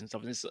boring nowadays and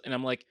stuff, and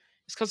I'm like,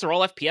 it's because they're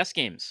all FPS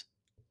games.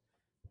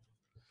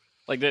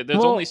 Like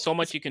there's only well, so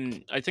much you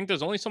can. I think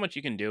there's only so much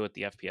you can do with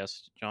the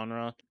FPS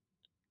genre,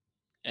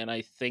 and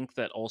I think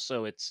that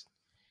also it's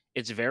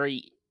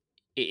very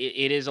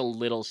it is a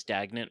little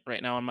stagnant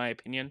right now, in my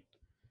opinion.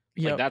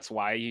 Like yep. that's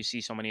why you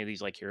see so many of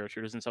these like hero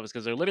shooters and stuff, is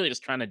because they're literally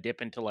just trying to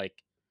dip into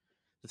like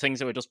the things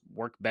that would just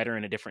work better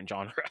in a different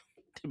genre.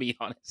 To be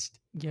honest.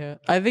 Yeah,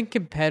 I think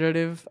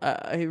competitive.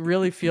 It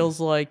really feels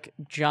like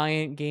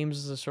giant games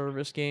as a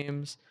service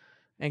games,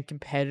 and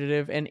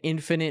competitive and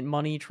infinite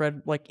money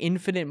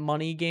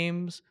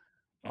games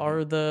Hmm.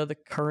 are the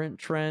current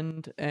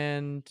trend.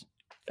 And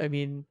I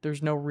mean,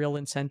 there's no real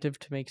incentive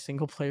to make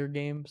single player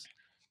games.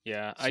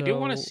 Yeah, I do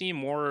want to So see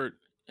more.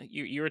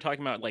 You were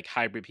talking about like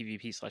hybrid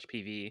PvP slash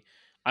PvE.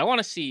 I want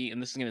to see,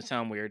 and this is going to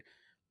sound weird,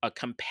 a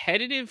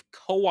competitive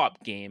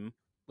co-op game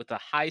with a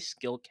high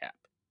skill cap.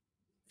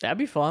 that'd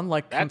be fun,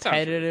 like That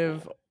sounds really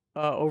competitive, cool.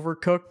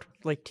 overcooked,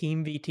 like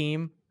team v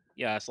team.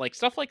 Yeah, it's like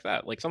stuff like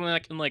that, like something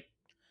that can like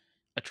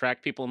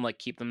attract people and like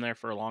keep them there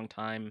for a long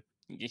time.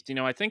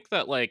 I think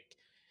that like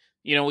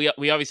we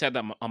obviously had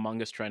that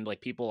Among Us trend.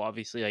 Like people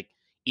obviously like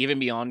even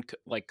beyond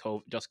like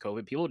just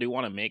COVID, people do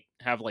want to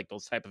have like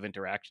those type of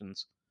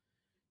interactions,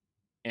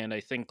 and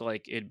I think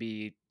like it'd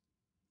be,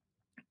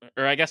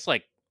 or I guess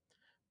like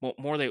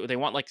more they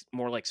want like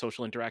more like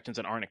social interactions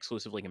that aren't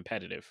exclusively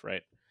competitive,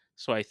 right?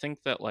 So I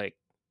think that like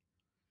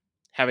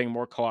having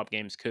more co-op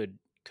games could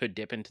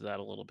dip into that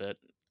a little bit.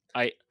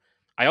 I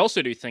I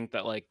also do think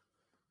that like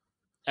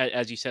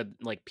as you said,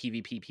 like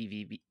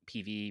PvP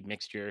PvE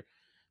mixture,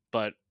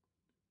 but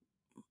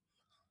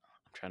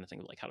I'm trying to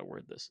think of like how to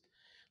word this.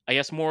 I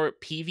guess more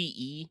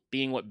PvE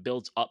being what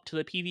builds up to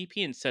the PvP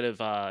instead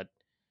of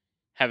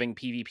having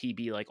PvP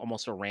be like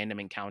almost a random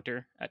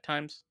encounter at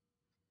times.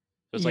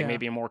 So it's like Yeah.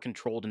 maybe a more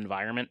controlled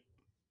environment.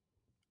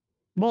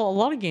 Well, a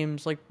lot of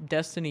games like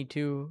Destiny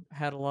 2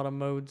 had a lot of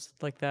modes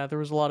like that. There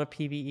was a lot of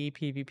PvE,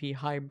 PvP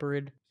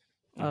hybrid.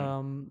 Hmm.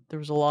 There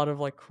was a lot of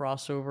like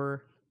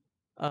crossover.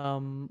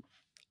 Um,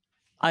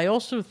 I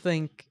also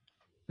think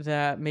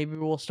that maybe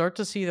we'll start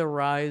to see the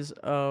rise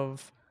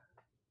of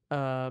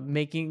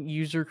making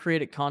user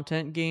created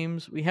content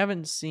games. We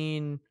haven't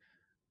seen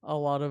a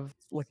lot of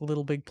like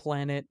Little Big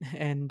Planet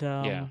and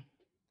Yeah.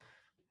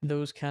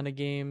 those kind of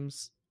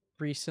games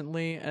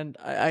recently. And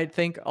I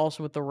think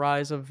also with the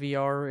rise of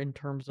VR in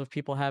terms of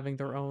people having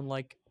their own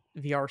like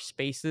VR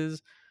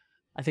spaces,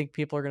 I think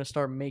people are going to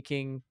start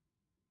making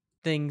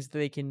things that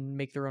they can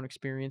make their own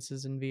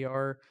experiences in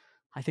VR.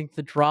 I think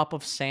the drop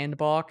of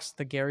Sandbox,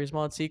 the Gary's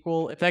Mod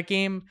sequel, if that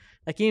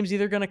game's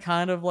either gonna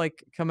kind of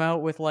like come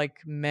out with like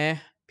meh,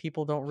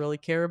 people don't really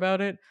care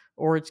about it,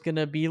 or it's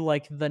gonna be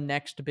like the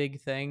next big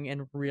thing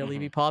and really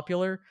be Mhm.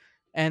 popular.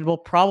 And we'll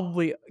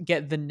probably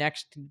get the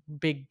next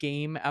big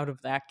game out of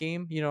that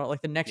game. You know,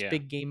 like the next Yeah.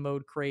 big game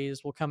mode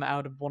craze will come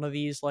out of one of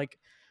these like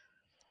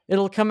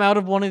it'll come out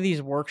of one of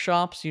these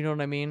workshops, you know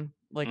what I mean?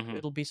 Like Mhm.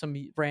 it'll be some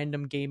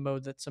random game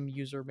mode that some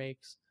user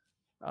makes.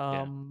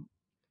 Yeah. Um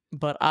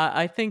but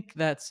I think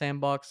that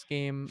sandbox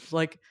games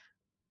like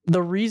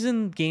the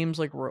reason games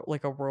like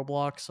like a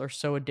Roblox are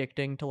so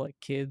addicting to like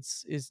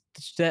kids is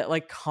just that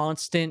like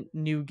constant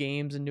new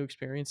games and new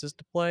experiences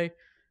to play.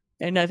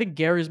 And I think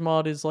Gary's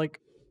Mod is like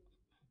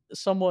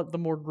somewhat the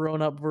more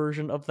grown up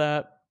version of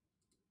that.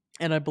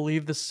 And I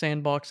believe the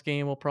sandbox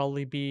game will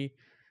probably be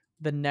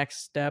the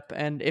next step.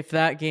 And if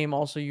that game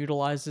also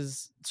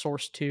utilizes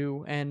Source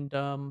 2 and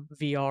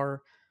VR,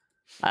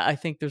 I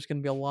think there's going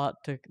to be a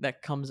lot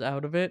that comes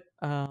out of it.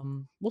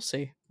 We'll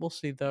see. We'll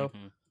see though.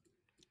 Mhm.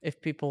 If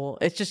people,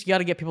 it's just you got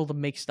to get people to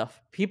make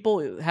stuff.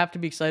 People have to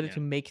be excited Yeah. to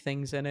make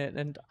things in it,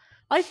 and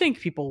I think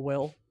people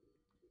will.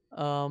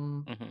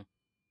 Um, Mhm.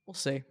 we'll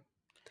see.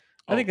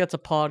 I think Oh, that's a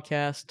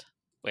podcast.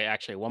 wait,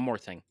 actually, one more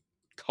thing. Yep.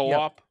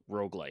 Co-op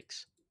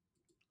roguelikes.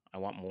 I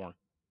want more.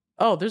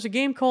 Oh, there's a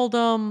game called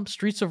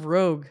Streets of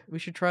Rogue. We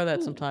should try that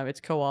Ooh, sometime. It's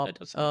that co-op.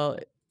 does sound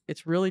cool.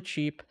 It's really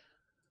cheap.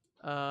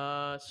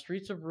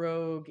 Streets of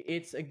Rogue.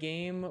 It's a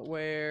game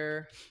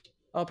where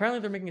apparently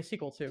they're making a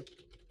sequel too.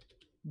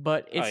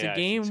 But Oh it's a yeah, I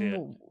should see it.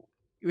 game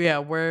yeah,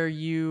 where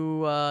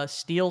you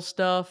steal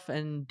stuff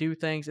and do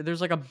things.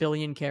 There's like a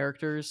billion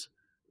characters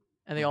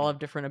and they all Mhm. have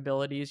different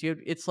abilities.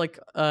 It's like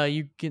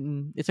you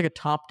can it's like a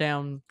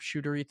top-down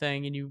shootery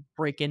thing and you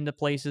break into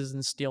places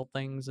and steal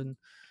things and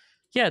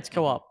yeah, it's Mhm.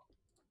 co-op.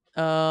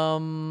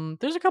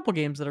 There's a couple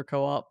games that are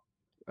co-op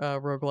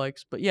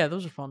roguelikes, but yeah,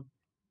 those are fun.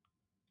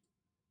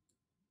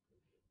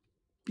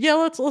 Yeah,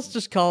 let's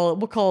just call it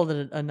we'll call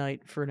it a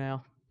night for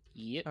now.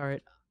 Yep. All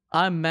right.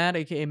 I'm Matt,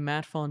 aka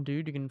Matt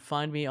Fondude. You can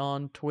find me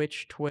on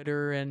Twitch,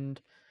 Twitter, and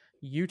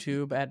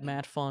YouTube at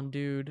Matt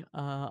Fondude.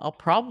 I'll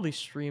probably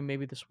stream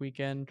maybe this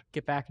weekend.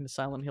 Get back into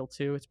Silent Hill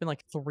 2. It's been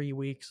like 3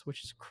 weeks,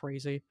 which is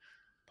crazy.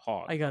 I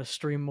Pog. gotta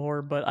stream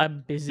more, but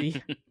I'm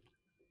busy.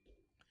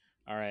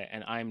 All right,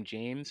 and I'm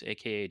James,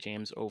 aka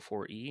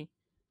James04E.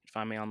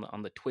 Find me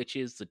on the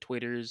Twitches, the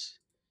Twitters,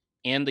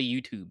 and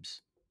the YouTubes.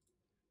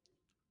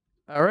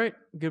 All right.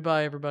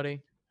 Goodbye,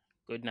 everybody.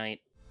 Good night.